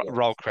 And good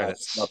roll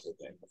credits. Lovely.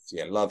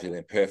 Yeah,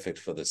 lovely. Perfect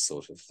for this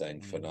sort of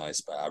thing, for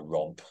nice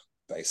romp,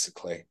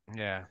 basically.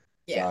 Yeah.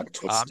 Dark,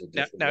 twisted.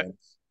 Now,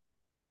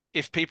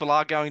 if people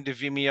are going to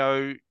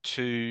Vimeo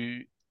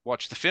to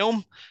watch the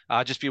film,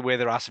 just be aware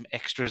there are some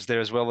extras there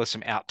as well. There's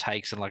some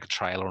outtakes and like a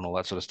trailer and all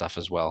that sort of stuff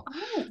as well.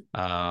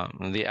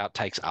 And the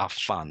outtakes are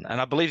fun.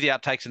 And I believe the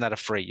outtakes in that are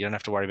free. You don't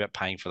have to worry about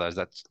paying for those.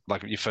 That's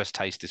like your first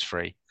taste is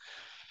free.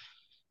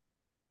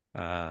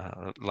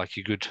 Like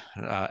your good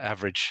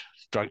average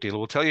drug dealer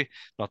will tell you.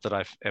 Not that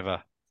I've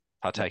ever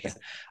partaken.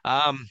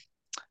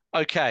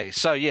 Okay,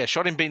 so yeah,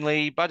 shot in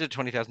Beenleigh, budget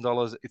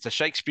 $20,000. It's a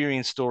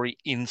Shakespearean story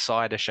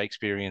inside a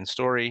Shakespearean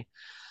story,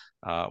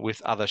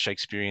 with other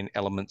Shakespearean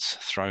elements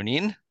thrown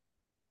in.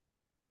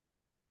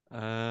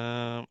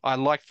 I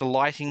liked the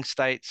lighting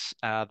states.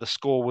 The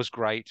score was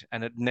great,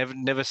 and it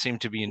never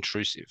seemed to be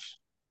intrusive.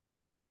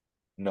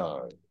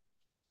 No.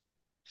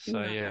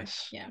 So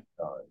yes. Yeah.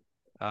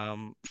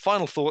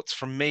 Final thoughts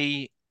from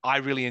me. I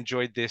really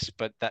enjoyed this,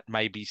 but that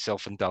may be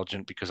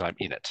self-indulgent because I'm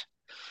in it.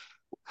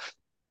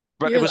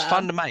 But it was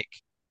fun to make.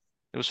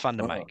 It was fun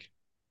to make.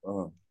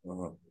 Cool,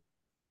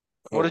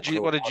 What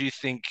did you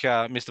think,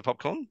 Mr.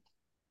 Popcorn?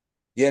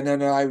 Yeah,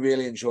 no, I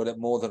really enjoyed it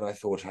more than I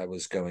thought I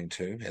was going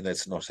to, and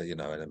that's not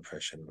an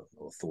impression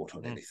or thought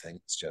on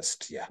anything. It's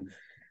just,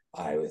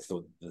 I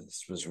thought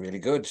this was really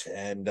good,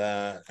 and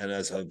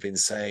as I've been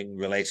saying,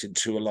 related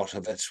to a lot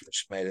of it,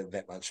 which made it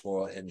that much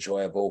more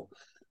enjoyable.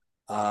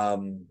 I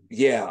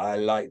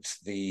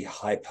liked the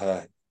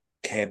hyper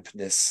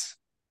campness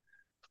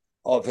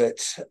of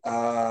it,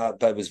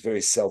 but I was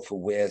very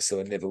self-aware, so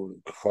I never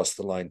crossed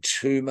the line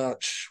too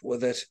much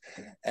with it,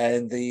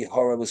 and the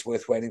horror was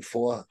worth waiting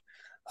for.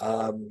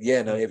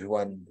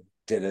 Everyone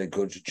did a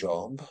good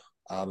job.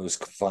 It was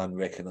fun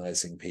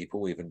recognizing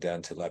people, even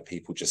down to like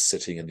people just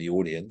sitting in the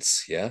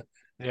audience. Yeah.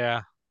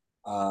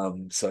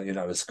 So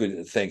it's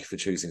good. Thank you for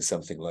choosing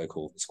something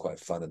local. It's quite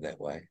fun in that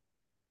way.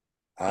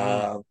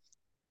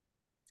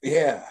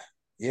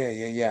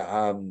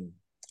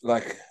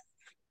 Like,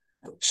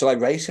 shall I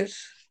rate it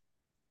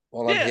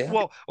while I'm here?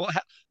 Well,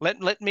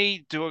 let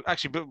me do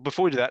actually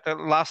before we do that.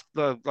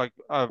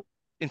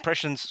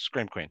 Impressions,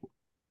 Scream Queen.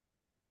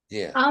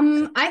 Yeah.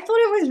 I thought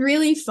it was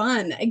really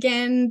fun.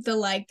 Again, the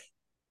like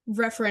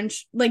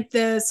reference, like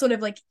the sort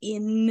of like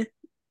in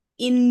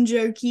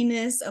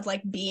jokiness of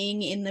like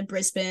being in the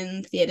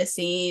Brisbane theatre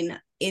scene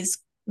is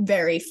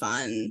very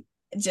fun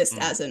just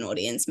as an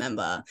audience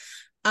member.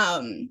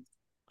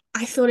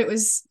 I thought it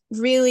was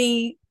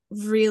really,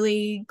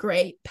 really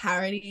great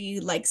parody,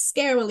 like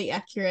scarily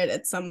accurate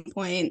at some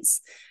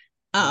points.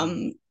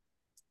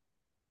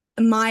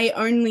 My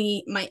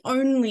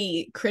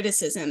only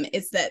criticism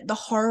is that the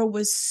horror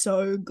was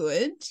so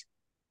good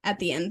at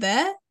the end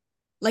there.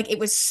 Like it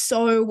was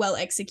so well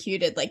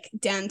executed, like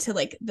down to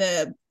like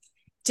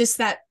just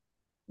that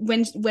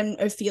when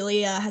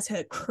Ophelia has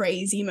her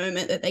crazy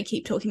moment that they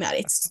keep talking about,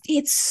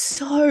 it's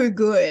so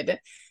good.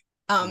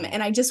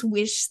 And I just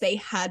wish they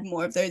had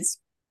more of those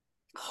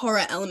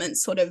horror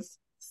elements sort of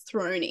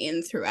thrown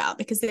in throughout,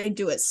 because they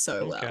do it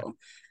so well.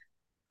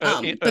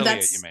 But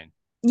that's, you mean?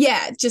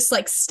 Yeah, just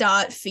like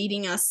start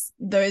feeding us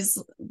those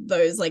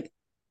like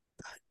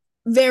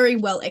very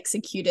well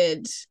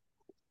executed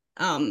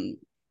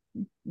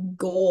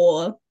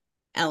gore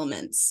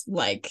elements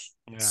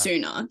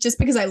sooner, just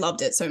because I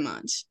loved it so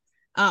much.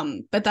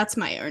 But that's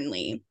my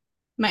only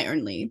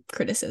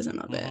criticism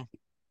of it.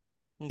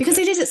 Because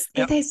they did it,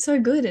 they're so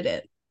good at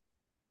it.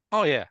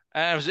 Oh yeah,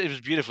 and it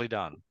was beautifully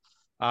done.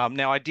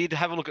 Now I did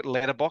have a look at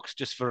Letterboxd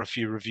just for a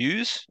few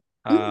reviews.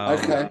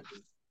 Okay.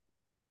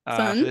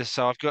 For this,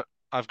 so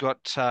I've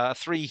got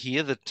 3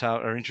 here that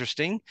are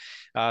interesting.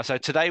 So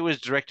today was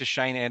director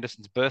Shane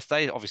Anderson's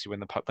birthday, obviously when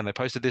they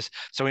posted this.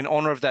 So in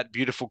honor of that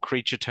beautiful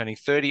creature turning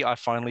 30, I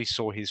finally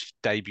saw his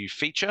debut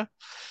feature.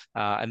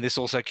 And this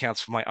also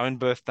counts for my own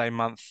birthday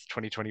month,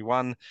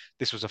 2021.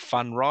 This was a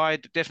fun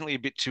ride, definitely a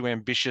bit too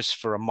ambitious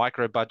for a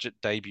micro-budget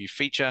debut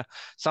feature.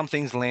 Some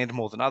things land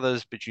more than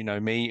others, but you know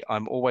me,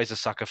 I'm always a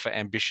sucker for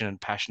ambition and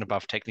passion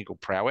above technical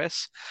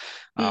prowess.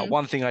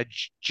 One thing I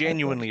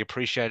genuinely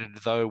appreciated,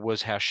 though,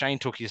 was how Shane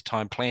took his time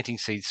time planting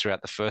seeds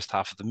throughout the first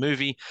half of the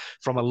movie,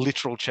 from a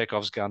literal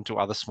Chekhov's gun to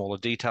other smaller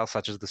details,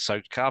 such as the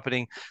soaked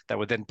carpeting, that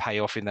would then pay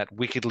off in that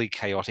wickedly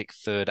chaotic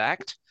third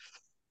act.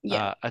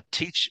 Yeah. A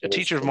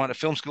teacher of mine at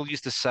film school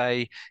used to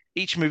say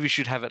each movie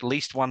should have at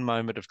least one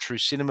moment of true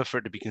cinema for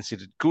it to be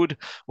considered good.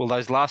 Well,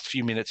 those last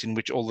few minutes in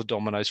which all the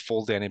dominoes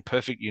fall down in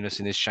perfect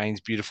unison is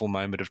Shane's beautiful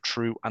moment of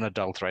true,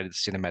 unadulterated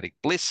cinematic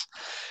bliss.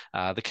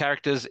 The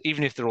characters,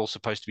 even if they're all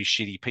supposed to be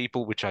shitty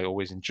people, which I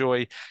always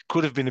enjoy,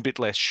 could have been a bit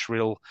less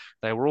shrill.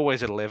 They were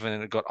always at 11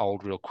 and it got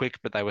old real quick,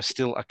 but they were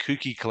still a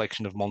kooky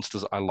collection of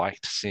monsters I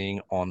liked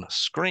seeing on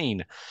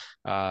screen.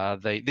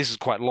 This is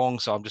quite long,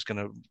 so I'm just going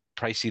to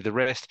précis the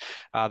rest.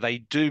 They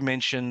do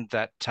mention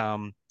that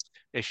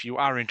if you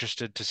are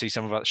interested to see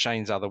some of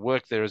Shane's other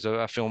work, there is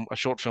a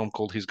short film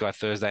called His Guy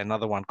Thursday,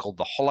 another one called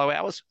The Hollow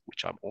Hours,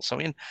 which I'm also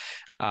in,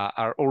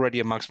 are already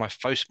amongst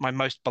my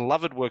most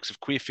beloved works of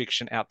queer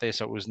fiction out there.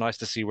 So it was nice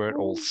to see where it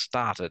all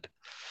started.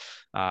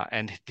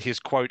 And his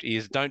quote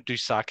is, "Don't do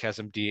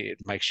sarcasm, dear.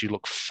 It makes you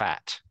look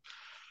fat."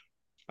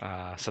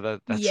 So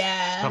that's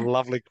a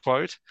lovely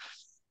quote.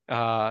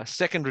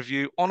 Second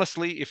review,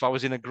 honestly, if I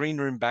was in a green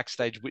room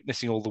backstage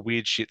witnessing all the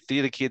weird shit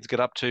theater kids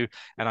get up to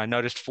and I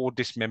noticed 4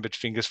 dismembered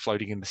fingers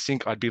floating in the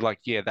sink, I'd be like,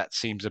 yeah, that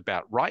seems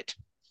about right.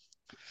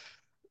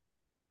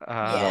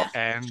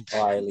 And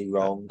highly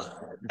wrong.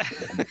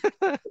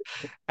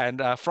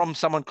 And from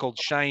someone called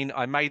Shane,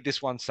 I made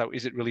this one, so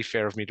is it really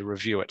fair of me to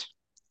review it?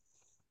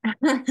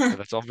 So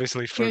that's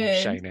obviously from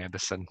Shane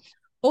Anderson.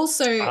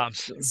 Also, I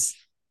just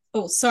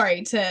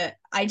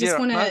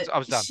want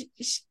to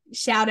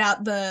shout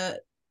out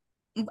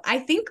I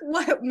think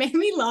what made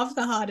me laugh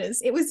the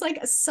hardest, it was like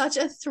such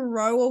a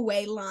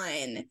throwaway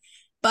line,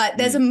 but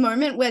there's a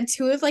moment where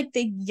 2 of like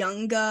the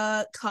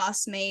younger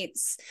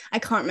castmates, I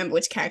can't remember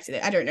which character,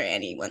 I don't know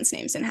anyone's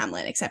names in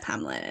Hamlet except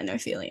Hamlet and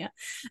Ophelia,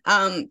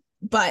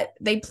 but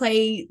they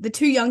play, the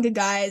 2 younger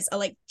guys are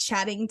like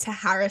chatting to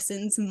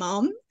Harrison's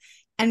mom,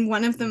 and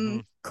one of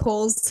them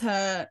calls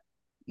her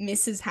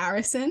Mrs.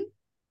 Harrison.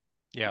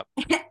 Yeah.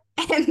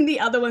 And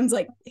the other one's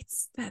like,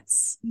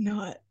 that's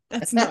not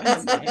his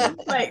name.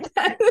 Like,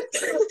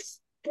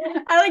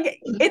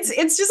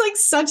 it's just like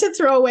such a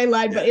throwaway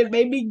line, but it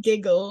made me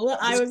giggle.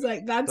 I was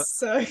like, that's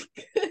so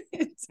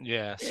good.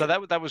 Yeah, so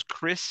that was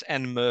Chris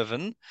and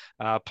Mervyn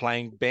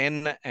playing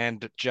Ben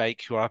and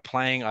Jake, who are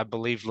playing, I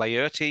believe,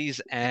 Laertes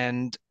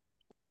and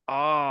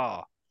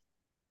I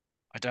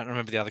don't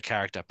remember the other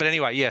character. But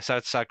anyway, yeah, so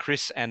it's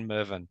Chris and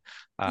Mervyn.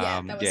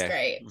 That was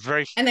great.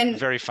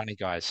 Very funny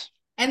guys.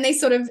 And he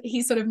sort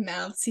of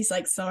mouths, he's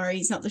like, sorry,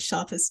 he's not the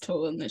sharpest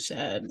tool in the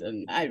shed.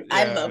 And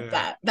I love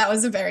that. That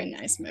was a very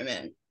nice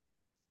moment.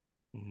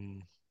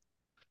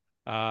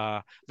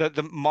 My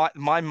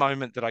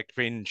moment that I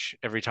cringe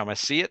every time I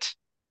see it,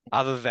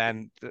 other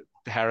than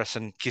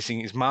Harrison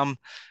kissing his mum,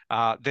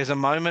 there's a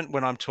moment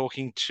when I'm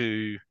talking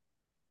to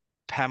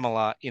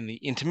Pamela in the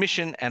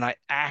intermission and I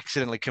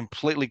accidentally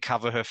completely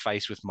cover her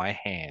face with my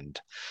hand.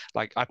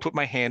 Like I put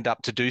my hand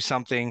up to do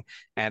something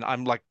and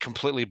I'm like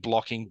completely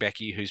blocking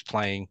Becky, who's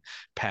playing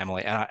Pamela.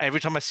 And every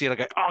time I see it, I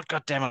go, oh,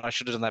 God damn it, I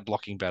should have done that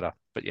blocking better.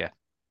 But yeah.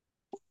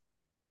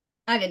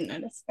 I didn't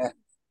notice.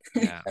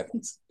 Yeah.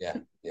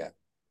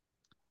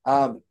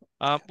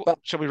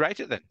 Shall we rate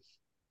it then?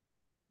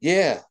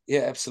 Yeah,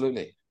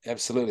 absolutely.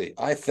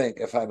 I think,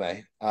 if I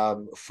may,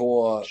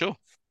 for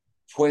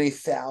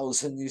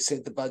 20,000, you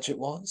said the budget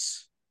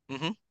was,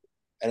 and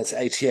it's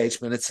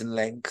 88 minutes in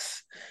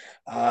length.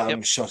 Shot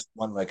in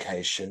one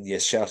location.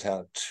 Yes, shout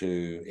out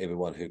to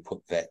everyone who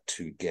put that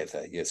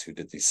together. Yes, who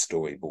did the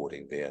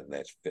storyboarding there and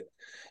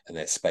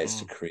that space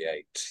to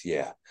create,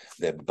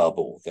 that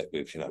bubble that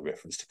we've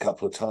referenced a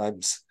couple of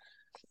times.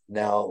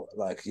 Now,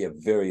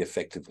 very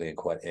effectively and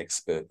quite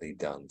expertly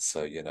done.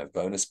 So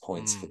bonus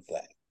points for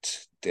that.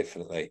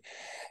 Definitely.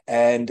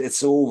 And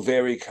it's all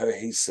very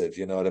cohesive,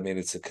 you know what I mean?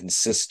 It's a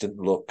consistent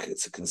look,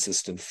 it's a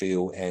consistent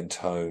feel and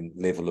tone,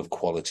 level of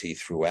quality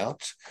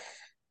throughout.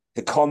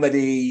 The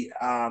comedy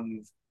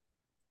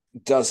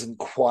doesn't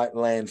quite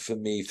land for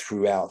me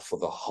throughout for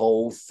the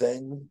whole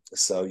thing.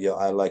 So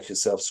I like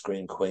yourself,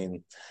 Screen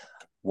Queen,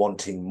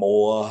 wanting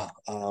more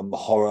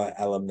horror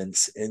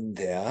elements in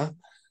there.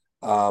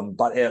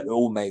 But it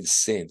all made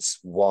sense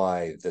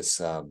why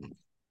this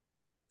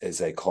is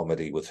a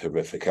comedy with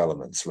horrific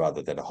elements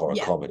rather than a horror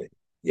comedy.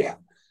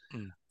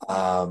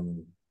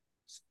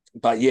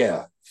 But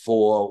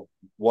for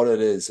what it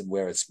is and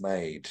where it's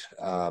made,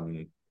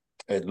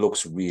 it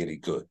looks really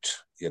good.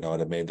 You know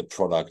what I mean? The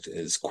product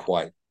is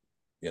quite,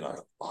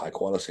 high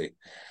quality.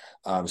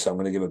 So I'm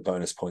going to give it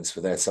bonus points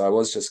for that. So I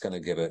was just going to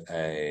give it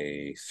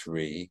a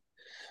 3,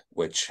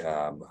 which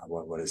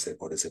what is it?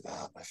 What is it? My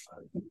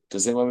phone.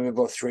 Does anyone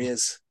remember what 3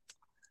 is?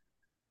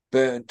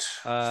 Burnt,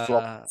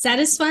 flop.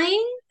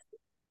 Satisfying.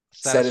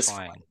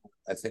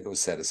 I think it was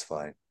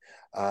satisfying.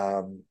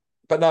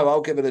 But no,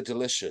 I'll give it a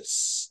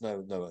delicious.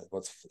 No,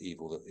 what's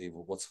evil?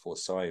 What's 4?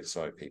 Sorry,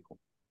 people.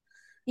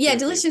 Yeah,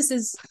 delicious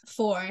is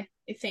 4, I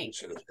think.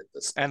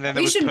 And then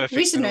we should know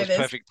this.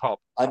 Perfect pop.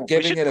 I'm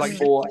giving it a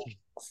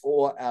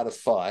 4 out of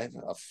 5.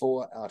 A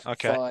 4 out of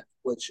 5.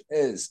 which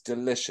is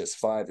delicious.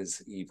 5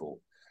 is evil.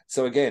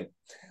 So again,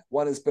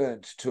 1 is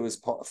burnt, 2 is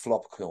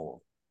flopcorn,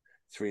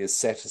 3 is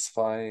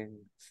satisfying,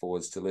 4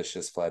 is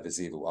delicious, 5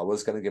 is evil. I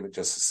was going to give it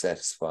just as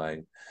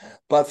satisfying,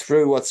 but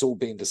through what's all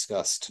been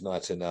discussed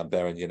tonight, and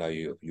Baron,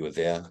 you were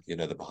there,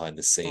 the behind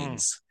the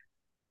scenes.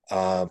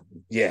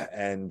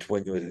 And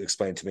when you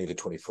explained to me the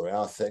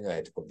 24-hour thing, I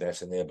had to put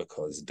that in there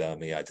because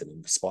dummy, I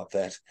didn't spot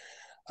that.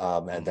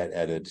 And that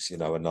added,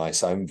 a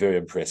nice. I'm very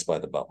impressed by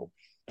the bubble.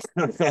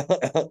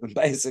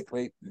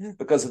 Basically,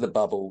 because of the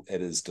bubble,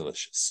 it is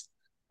delicious.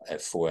 I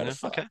have 4 out of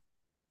 5. Okay.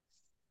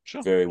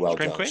 Sure. Very well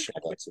done. Queen. Shout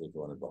out to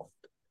everyone involved.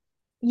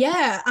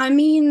 Yeah, I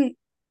mean,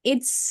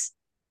 it's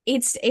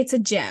a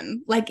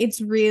gem. Like,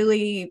 it's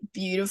really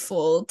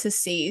beautiful to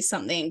see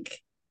something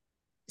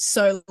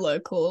so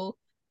local.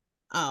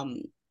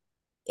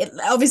 It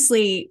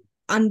obviously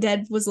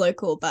Undead was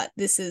local, but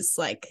this is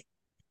like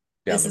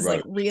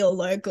real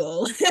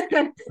local.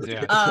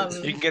 Yeah.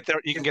 You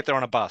can get there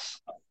on a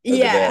bus.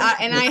 Yeah,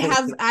 and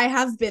I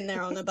have been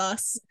there on a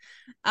bus.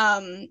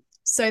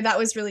 So that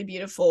was really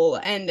beautiful,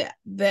 and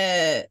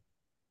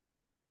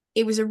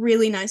it was a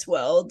really nice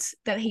world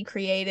that he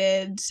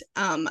created.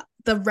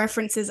 The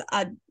references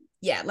are,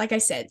 like I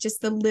said,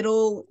 just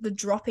the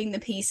dropping the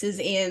pieces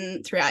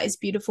in throughout is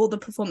beautiful. The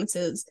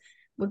performances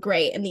were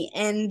great, and the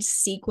end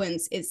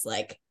sequence is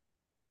like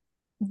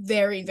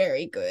very,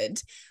 very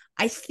good.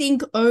 I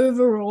think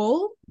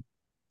overall,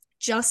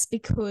 just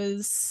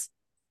because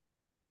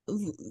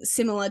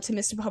similar to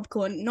Mr.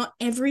 Popcorn, not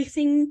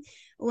everything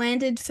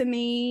landed for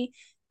me.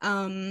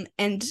 And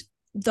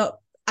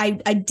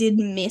I did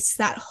miss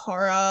that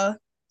horror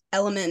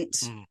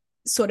element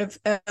sort of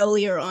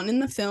earlier on in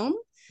the film.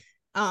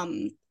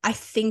 I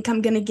think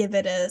I'm gonna give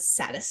it a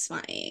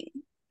satisfying,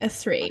 a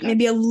 3, okay.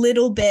 Maybe a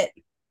little bit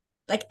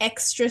like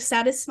extra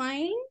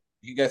satisfying.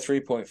 You go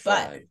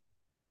 3.5.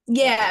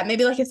 Yeah, okay.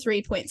 Maybe like a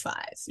 3.5.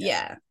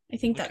 Yeah. I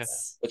think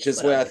that's which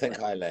is where I think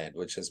I land.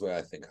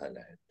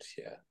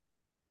 Yeah.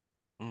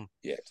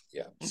 Yeah.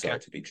 Okay. Sorry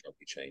to be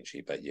choppy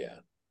changey, but yeah.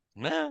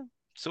 Nah,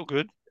 still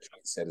good.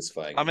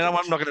 Satisfying. I mean, I'm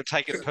not going to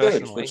take it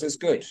personally. Good, which is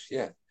good,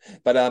 yeah.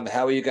 But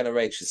how are you going to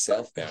rate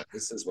yourself, Baron?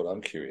 This is what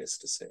I'm curious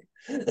to see.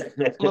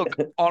 Look,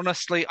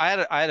 honestly,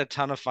 I had a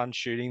ton of fun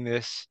shooting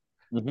this.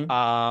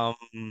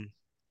 Mm-hmm.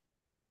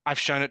 I've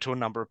shown it to a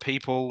number of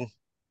people.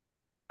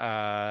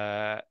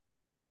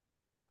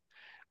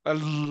 A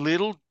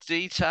little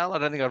detail I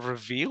don't think I've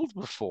revealed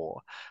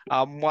before.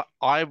 What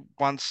I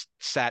once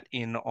sat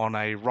in on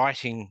a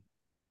writing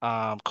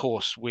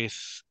course with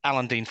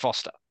Alan Dean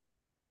Foster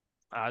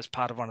as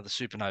part of one of the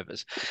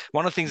Supernovas.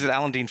 One of the things that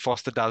Alan Dean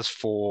Foster does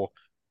for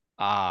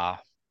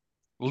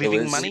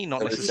living money,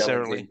 not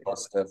necessarily. Alan Dean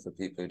Foster, for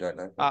people who don't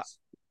know.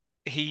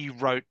 He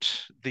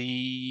wrote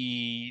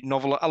the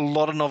novel, a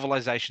lot of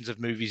novelizations of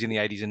movies in the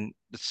 80s and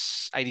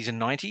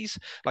 90s.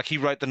 Like, he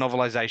wrote the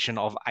novelization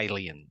of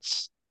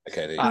Aliens.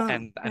 Okay,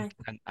 and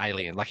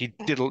Alien. Like,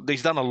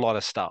 he's done a lot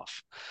of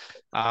stuff.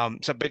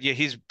 But yeah,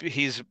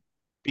 his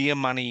beer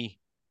money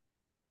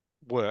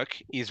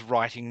work is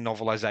writing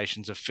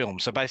novelizations of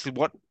films. So basically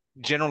what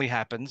generally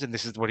happens, and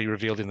this is what he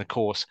revealed in the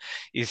course,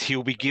 is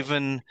he'll be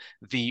given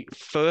the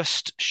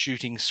first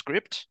shooting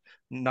script,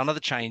 none of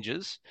the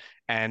changes,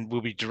 and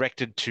will be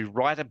directed to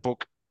write the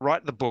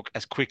book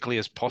as quickly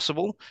as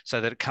possible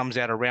so that it comes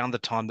out around the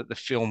time that the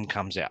film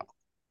comes out.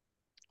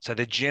 So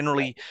they're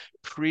generally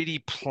pretty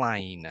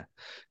plain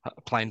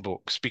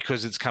books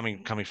because it's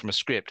coming from a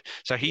script.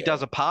 So he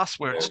does a pass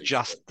where it's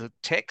just the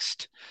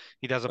text.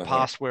 He does a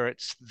pass where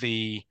it's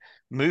the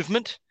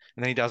movement,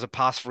 and then he does a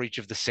pass for each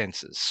of the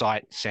senses: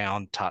 sight,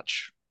 sound,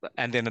 touch,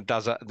 and then it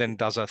does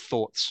a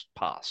thoughts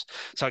pass.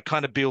 So it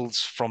kind of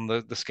builds from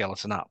the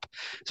skeleton up.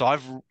 So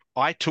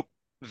I took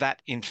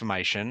that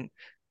information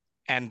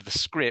and the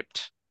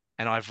script,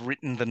 and I've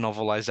written the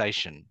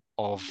novelization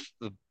of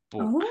the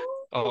book.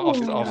 Of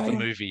the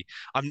movie.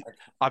 I'm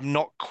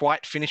not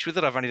quite finished with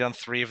it. I've only done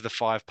 3 of the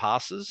 5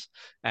 passes,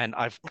 and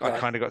I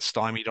kind of got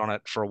stymied on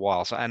it for a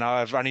while. So, and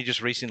I've only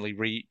just recently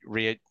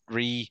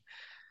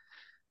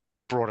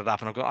brought it up,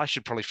 and I've got, I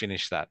should probably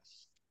finish that.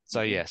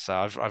 So yeah, so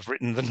I've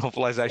written the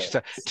novelization.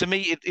 So to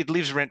me, it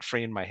lives rent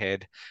free in my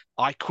head.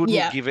 I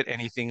couldn't give it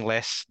anything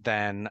less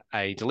than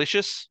a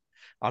delicious.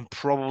 I'm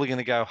probably going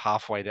to go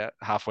halfway to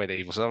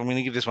evil. So I'm going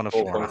to give this one a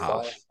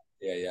 4.5.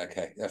 Yeah,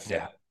 okay. That's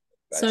fair.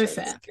 So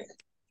fair.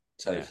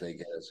 Totally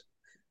get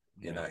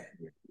it.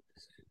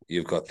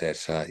 You've got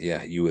that.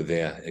 You were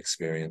there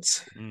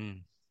experience.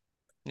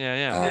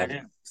 Yeah.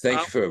 Thank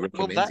you for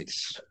recommending.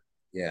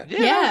 Well,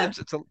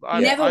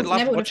 I never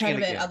would have heard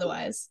of it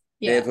otherwise.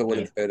 Never would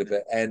have heard of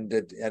it. And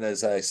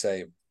as I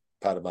say,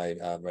 part of my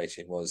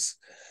rating was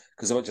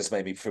because it just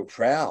made me feel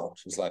proud.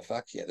 It was like,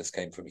 fuck yeah, this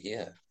came from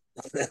here.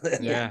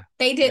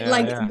 They did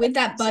with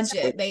that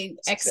budget, they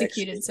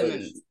executed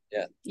some.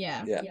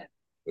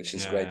 Which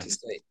is great to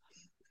see.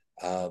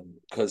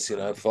 Because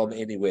from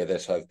anywhere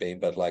that I've been,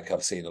 but like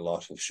I've seen a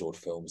lot of short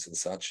films and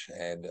such,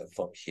 and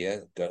from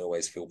here don't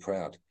always feel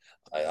proud.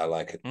 I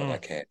like it when I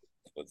can.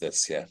 With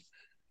this,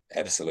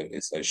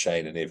 absolutely. So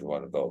Shane and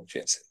everyone involved,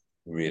 yes,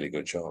 really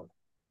good job.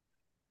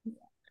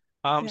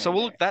 So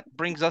look, that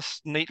brings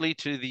us neatly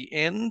to the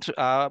end.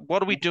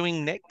 What are we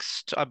doing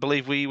next? I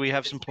believe we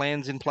have some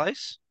plans in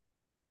place.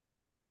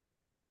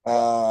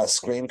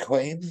 Scream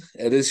Queen,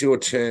 it is your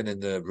turn in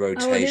the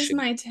rotation. Oh, it is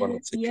my turn.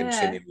 To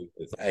continue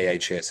with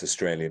AHS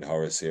Australian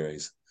Horror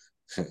Series.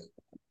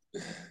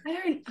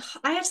 I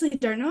actually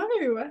don't know.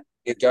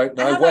 You don't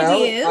know? I have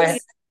ideas.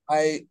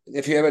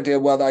 If you have a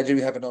deal, well, I do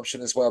have an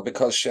option as well,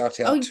 because shout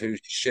out to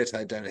shit,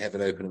 I don't have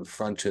it open in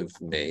front of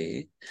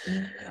me.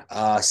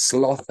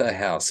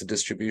 Slaughterhouse, the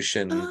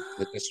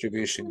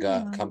distribution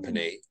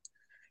company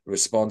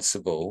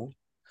responsible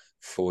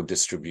for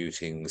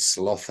distributing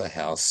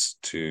Slaughterhouse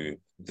to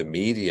the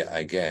media,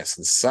 I guess,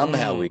 and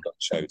somehow we got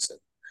chosen.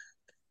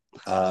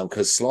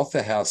 Because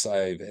Slaughterhouse,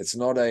 it's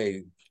not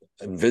a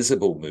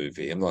invisible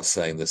movie. I'm not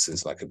saying this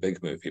is like a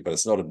big movie, but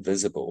it's not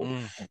invisible.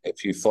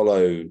 If you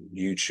follow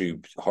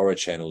YouTube horror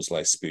channels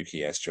like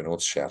Spooky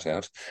Astronauts, shout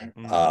out,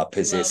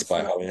 Possessed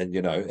by Horror, and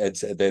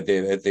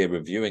they're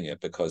reviewing it,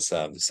 because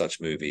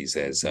such movies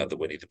as the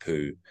Winnie the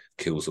Pooh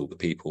kills all the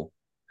people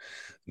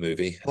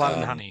movie,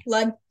 Blood Honey,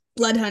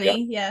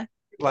 yeah.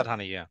 Blood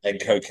Honey, yeah.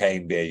 And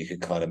Cocaine Bear, you can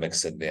kind of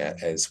mix in there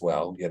as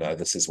well.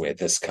 This is where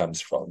this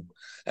comes from.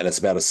 And it's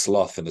about a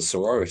sloth in a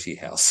sorority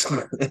house.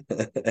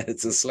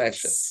 It's a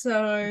slasher.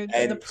 So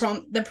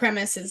the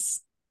premise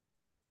is...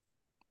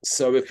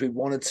 So if we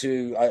wanted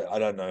to, I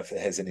don't know if it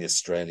has any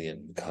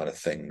Australian kind of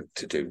thing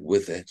to do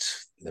with it,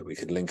 that we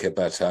could link it,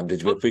 but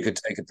if we could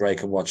take a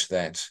break and watch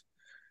that.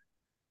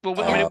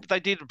 Well, I mean, they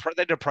did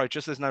approach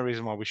us. There's no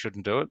reason why we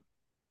shouldn't do it.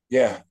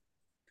 Yeah.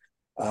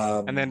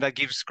 And then that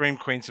gives Scream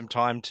Queen some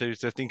time to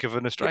think of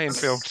an Australian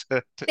film.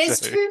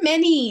 There's too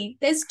many.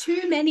 There's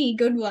too many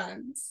good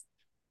ones.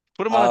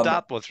 Put them on a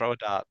dartboard. Throw a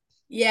dart.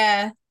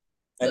 Yeah.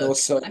 And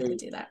also, I could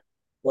do that.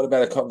 What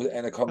about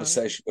a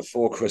conversation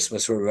before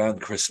Christmas or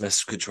around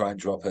Christmas? We could try and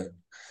drop a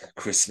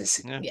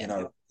Christmas,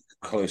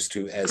 close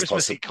to as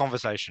Christmassy possible.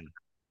 Conversation.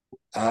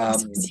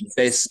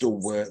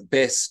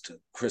 Best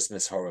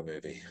Christmas horror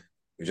movie.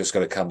 We just got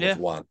to come with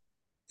one.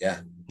 Yeah.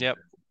 Yep.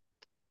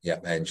 Yeah,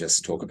 and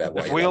just talk about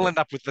what if we all end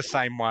up with the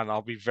same one,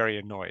 I'll be very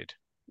annoyed.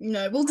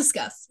 No, we'll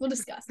discuss.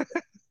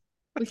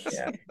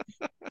 Yeah.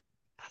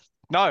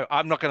 No,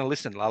 I'm not going to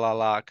listen,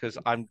 because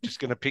I'm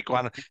just going to pick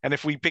one. And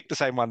if we pick the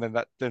same one,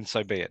 then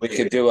so be it. We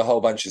could do a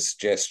whole bunch of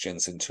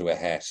suggestions into a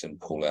hat and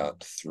pull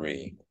out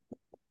 3.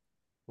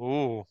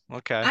 Ooh,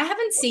 okay. I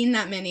haven't seen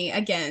that many.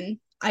 Again,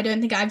 I don't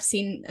think I've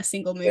seen a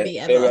single movie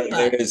ever.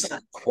 There is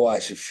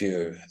quite a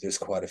few. There's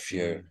quite a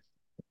few.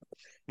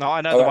 No, I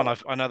know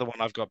the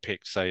one I've got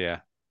picked. So yeah.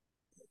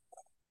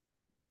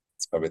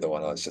 It's probably the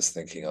one I was just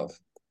thinking of.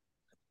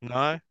 No,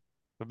 I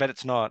bet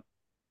it's not.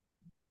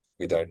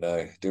 We don't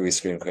know. Do we,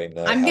 Scream Queen?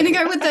 No. I'm gonna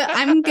go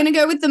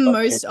with the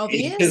most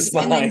obvious,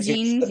 and then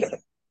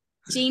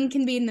Jean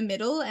can be in the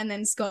middle, and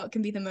then Scott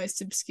can be the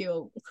most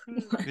obscure.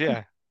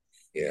 Yeah.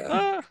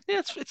 Yeah.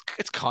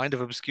 It's kind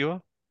of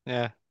obscure.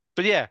 Yeah.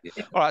 But yeah.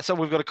 All right. So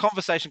we've got a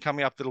conversation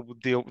coming up that'll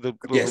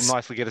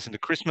nicely get us into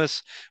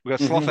Christmas. We've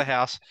got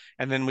Slaughterhouse,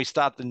 and then we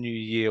start the new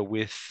year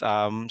with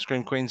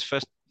Scream Queen's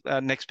first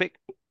next pick.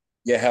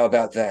 Yeah, how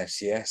about that?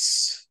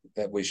 Yes,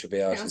 that we should be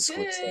able to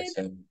squeeze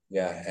that in.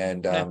 Yeah,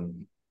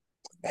 and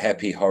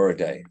happy horror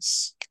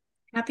days.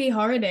 Happy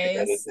horror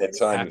days.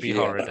 Happy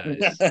horror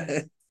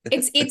days.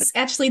 It's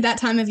actually that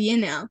time of year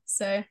now.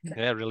 So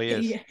yeah, it really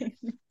is.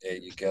 There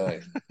you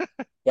go.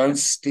 Don't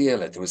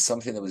steal it. There was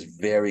something that was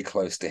very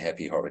close to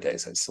Happy Horror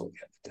Days I saw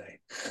the other day.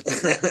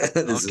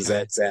 This is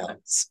that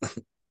sounds.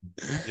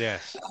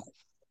 Yes.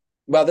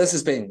 Well, this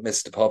has been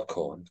Mr.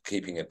 Popcorn,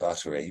 keeping it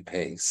buttery.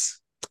 Peace.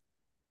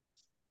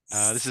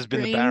 This has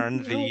been the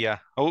Baron.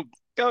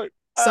 Go.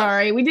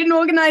 Sorry, we didn't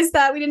organize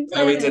that. We didn't.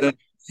 No, we didn't.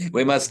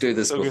 We must do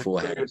this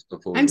beforehand.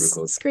 Before we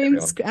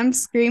record. I'm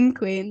Scream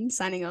Queen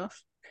signing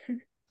off.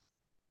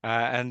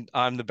 And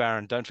I'm the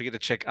Baron. Don't forget to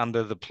check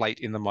under the plate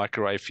in the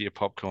microwave for your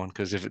popcorn,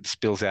 because if it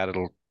spills out,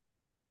 it'll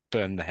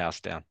burn the house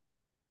down.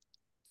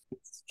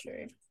 It's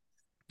true.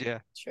 Yeah.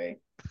 True.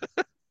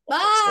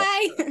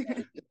 Bye.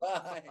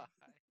 Bye.